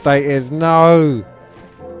fail state is. No!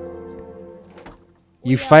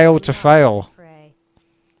 You failed to fail.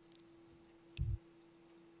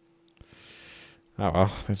 Oh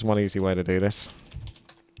well, there's one easy way to do this.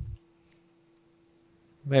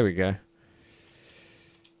 There we go.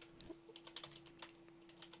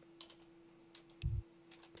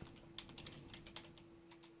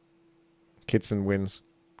 Kitson wins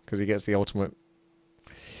because he gets the ultimate.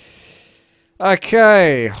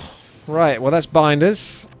 Okay, right. Well, that's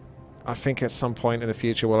binders. I think at some point in the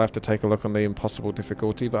future we'll have to take a look on the impossible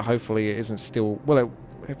difficulty, but hopefully it isn't still. Well,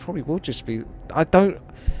 it probably will just be. I don't.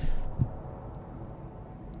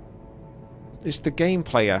 It's the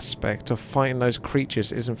gameplay aspect of fighting those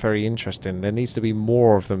creatures isn't very interesting. There needs to be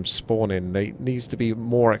more of them spawning. They needs to be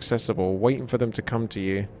more accessible. Waiting for them to come to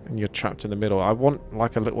you and you're trapped in the middle. I want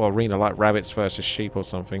like a little arena like rabbits versus sheep or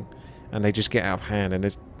something, and they just get out of hand and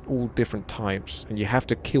there's all different types and you have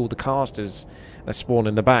to kill the casters that spawn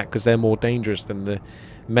in the back because they're more dangerous than the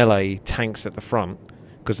melee tanks at the front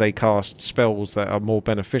because they cast spells that are more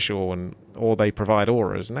beneficial and or they provide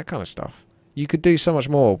auras and that kind of stuff. You could do so much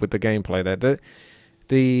more with the gameplay there.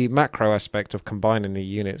 The macro aspect of combining the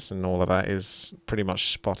units and all of that is pretty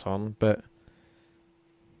much spot on, but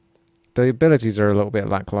the abilities are a little bit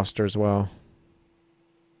lackluster as well.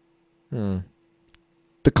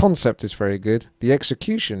 The concept is very good. The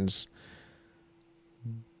execution's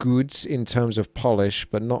good in terms of polish,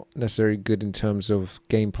 but not necessarily good in terms of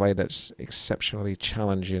gameplay that's exceptionally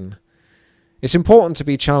challenging. It's important to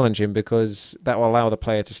be challenging because that will allow the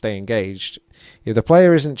player to stay engaged. If the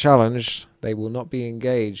player isn't challenged, they will not be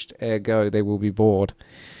engaged, ergo they will be bored.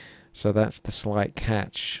 So that's the slight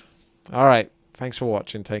catch. Alright, thanks for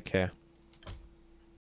watching, take care.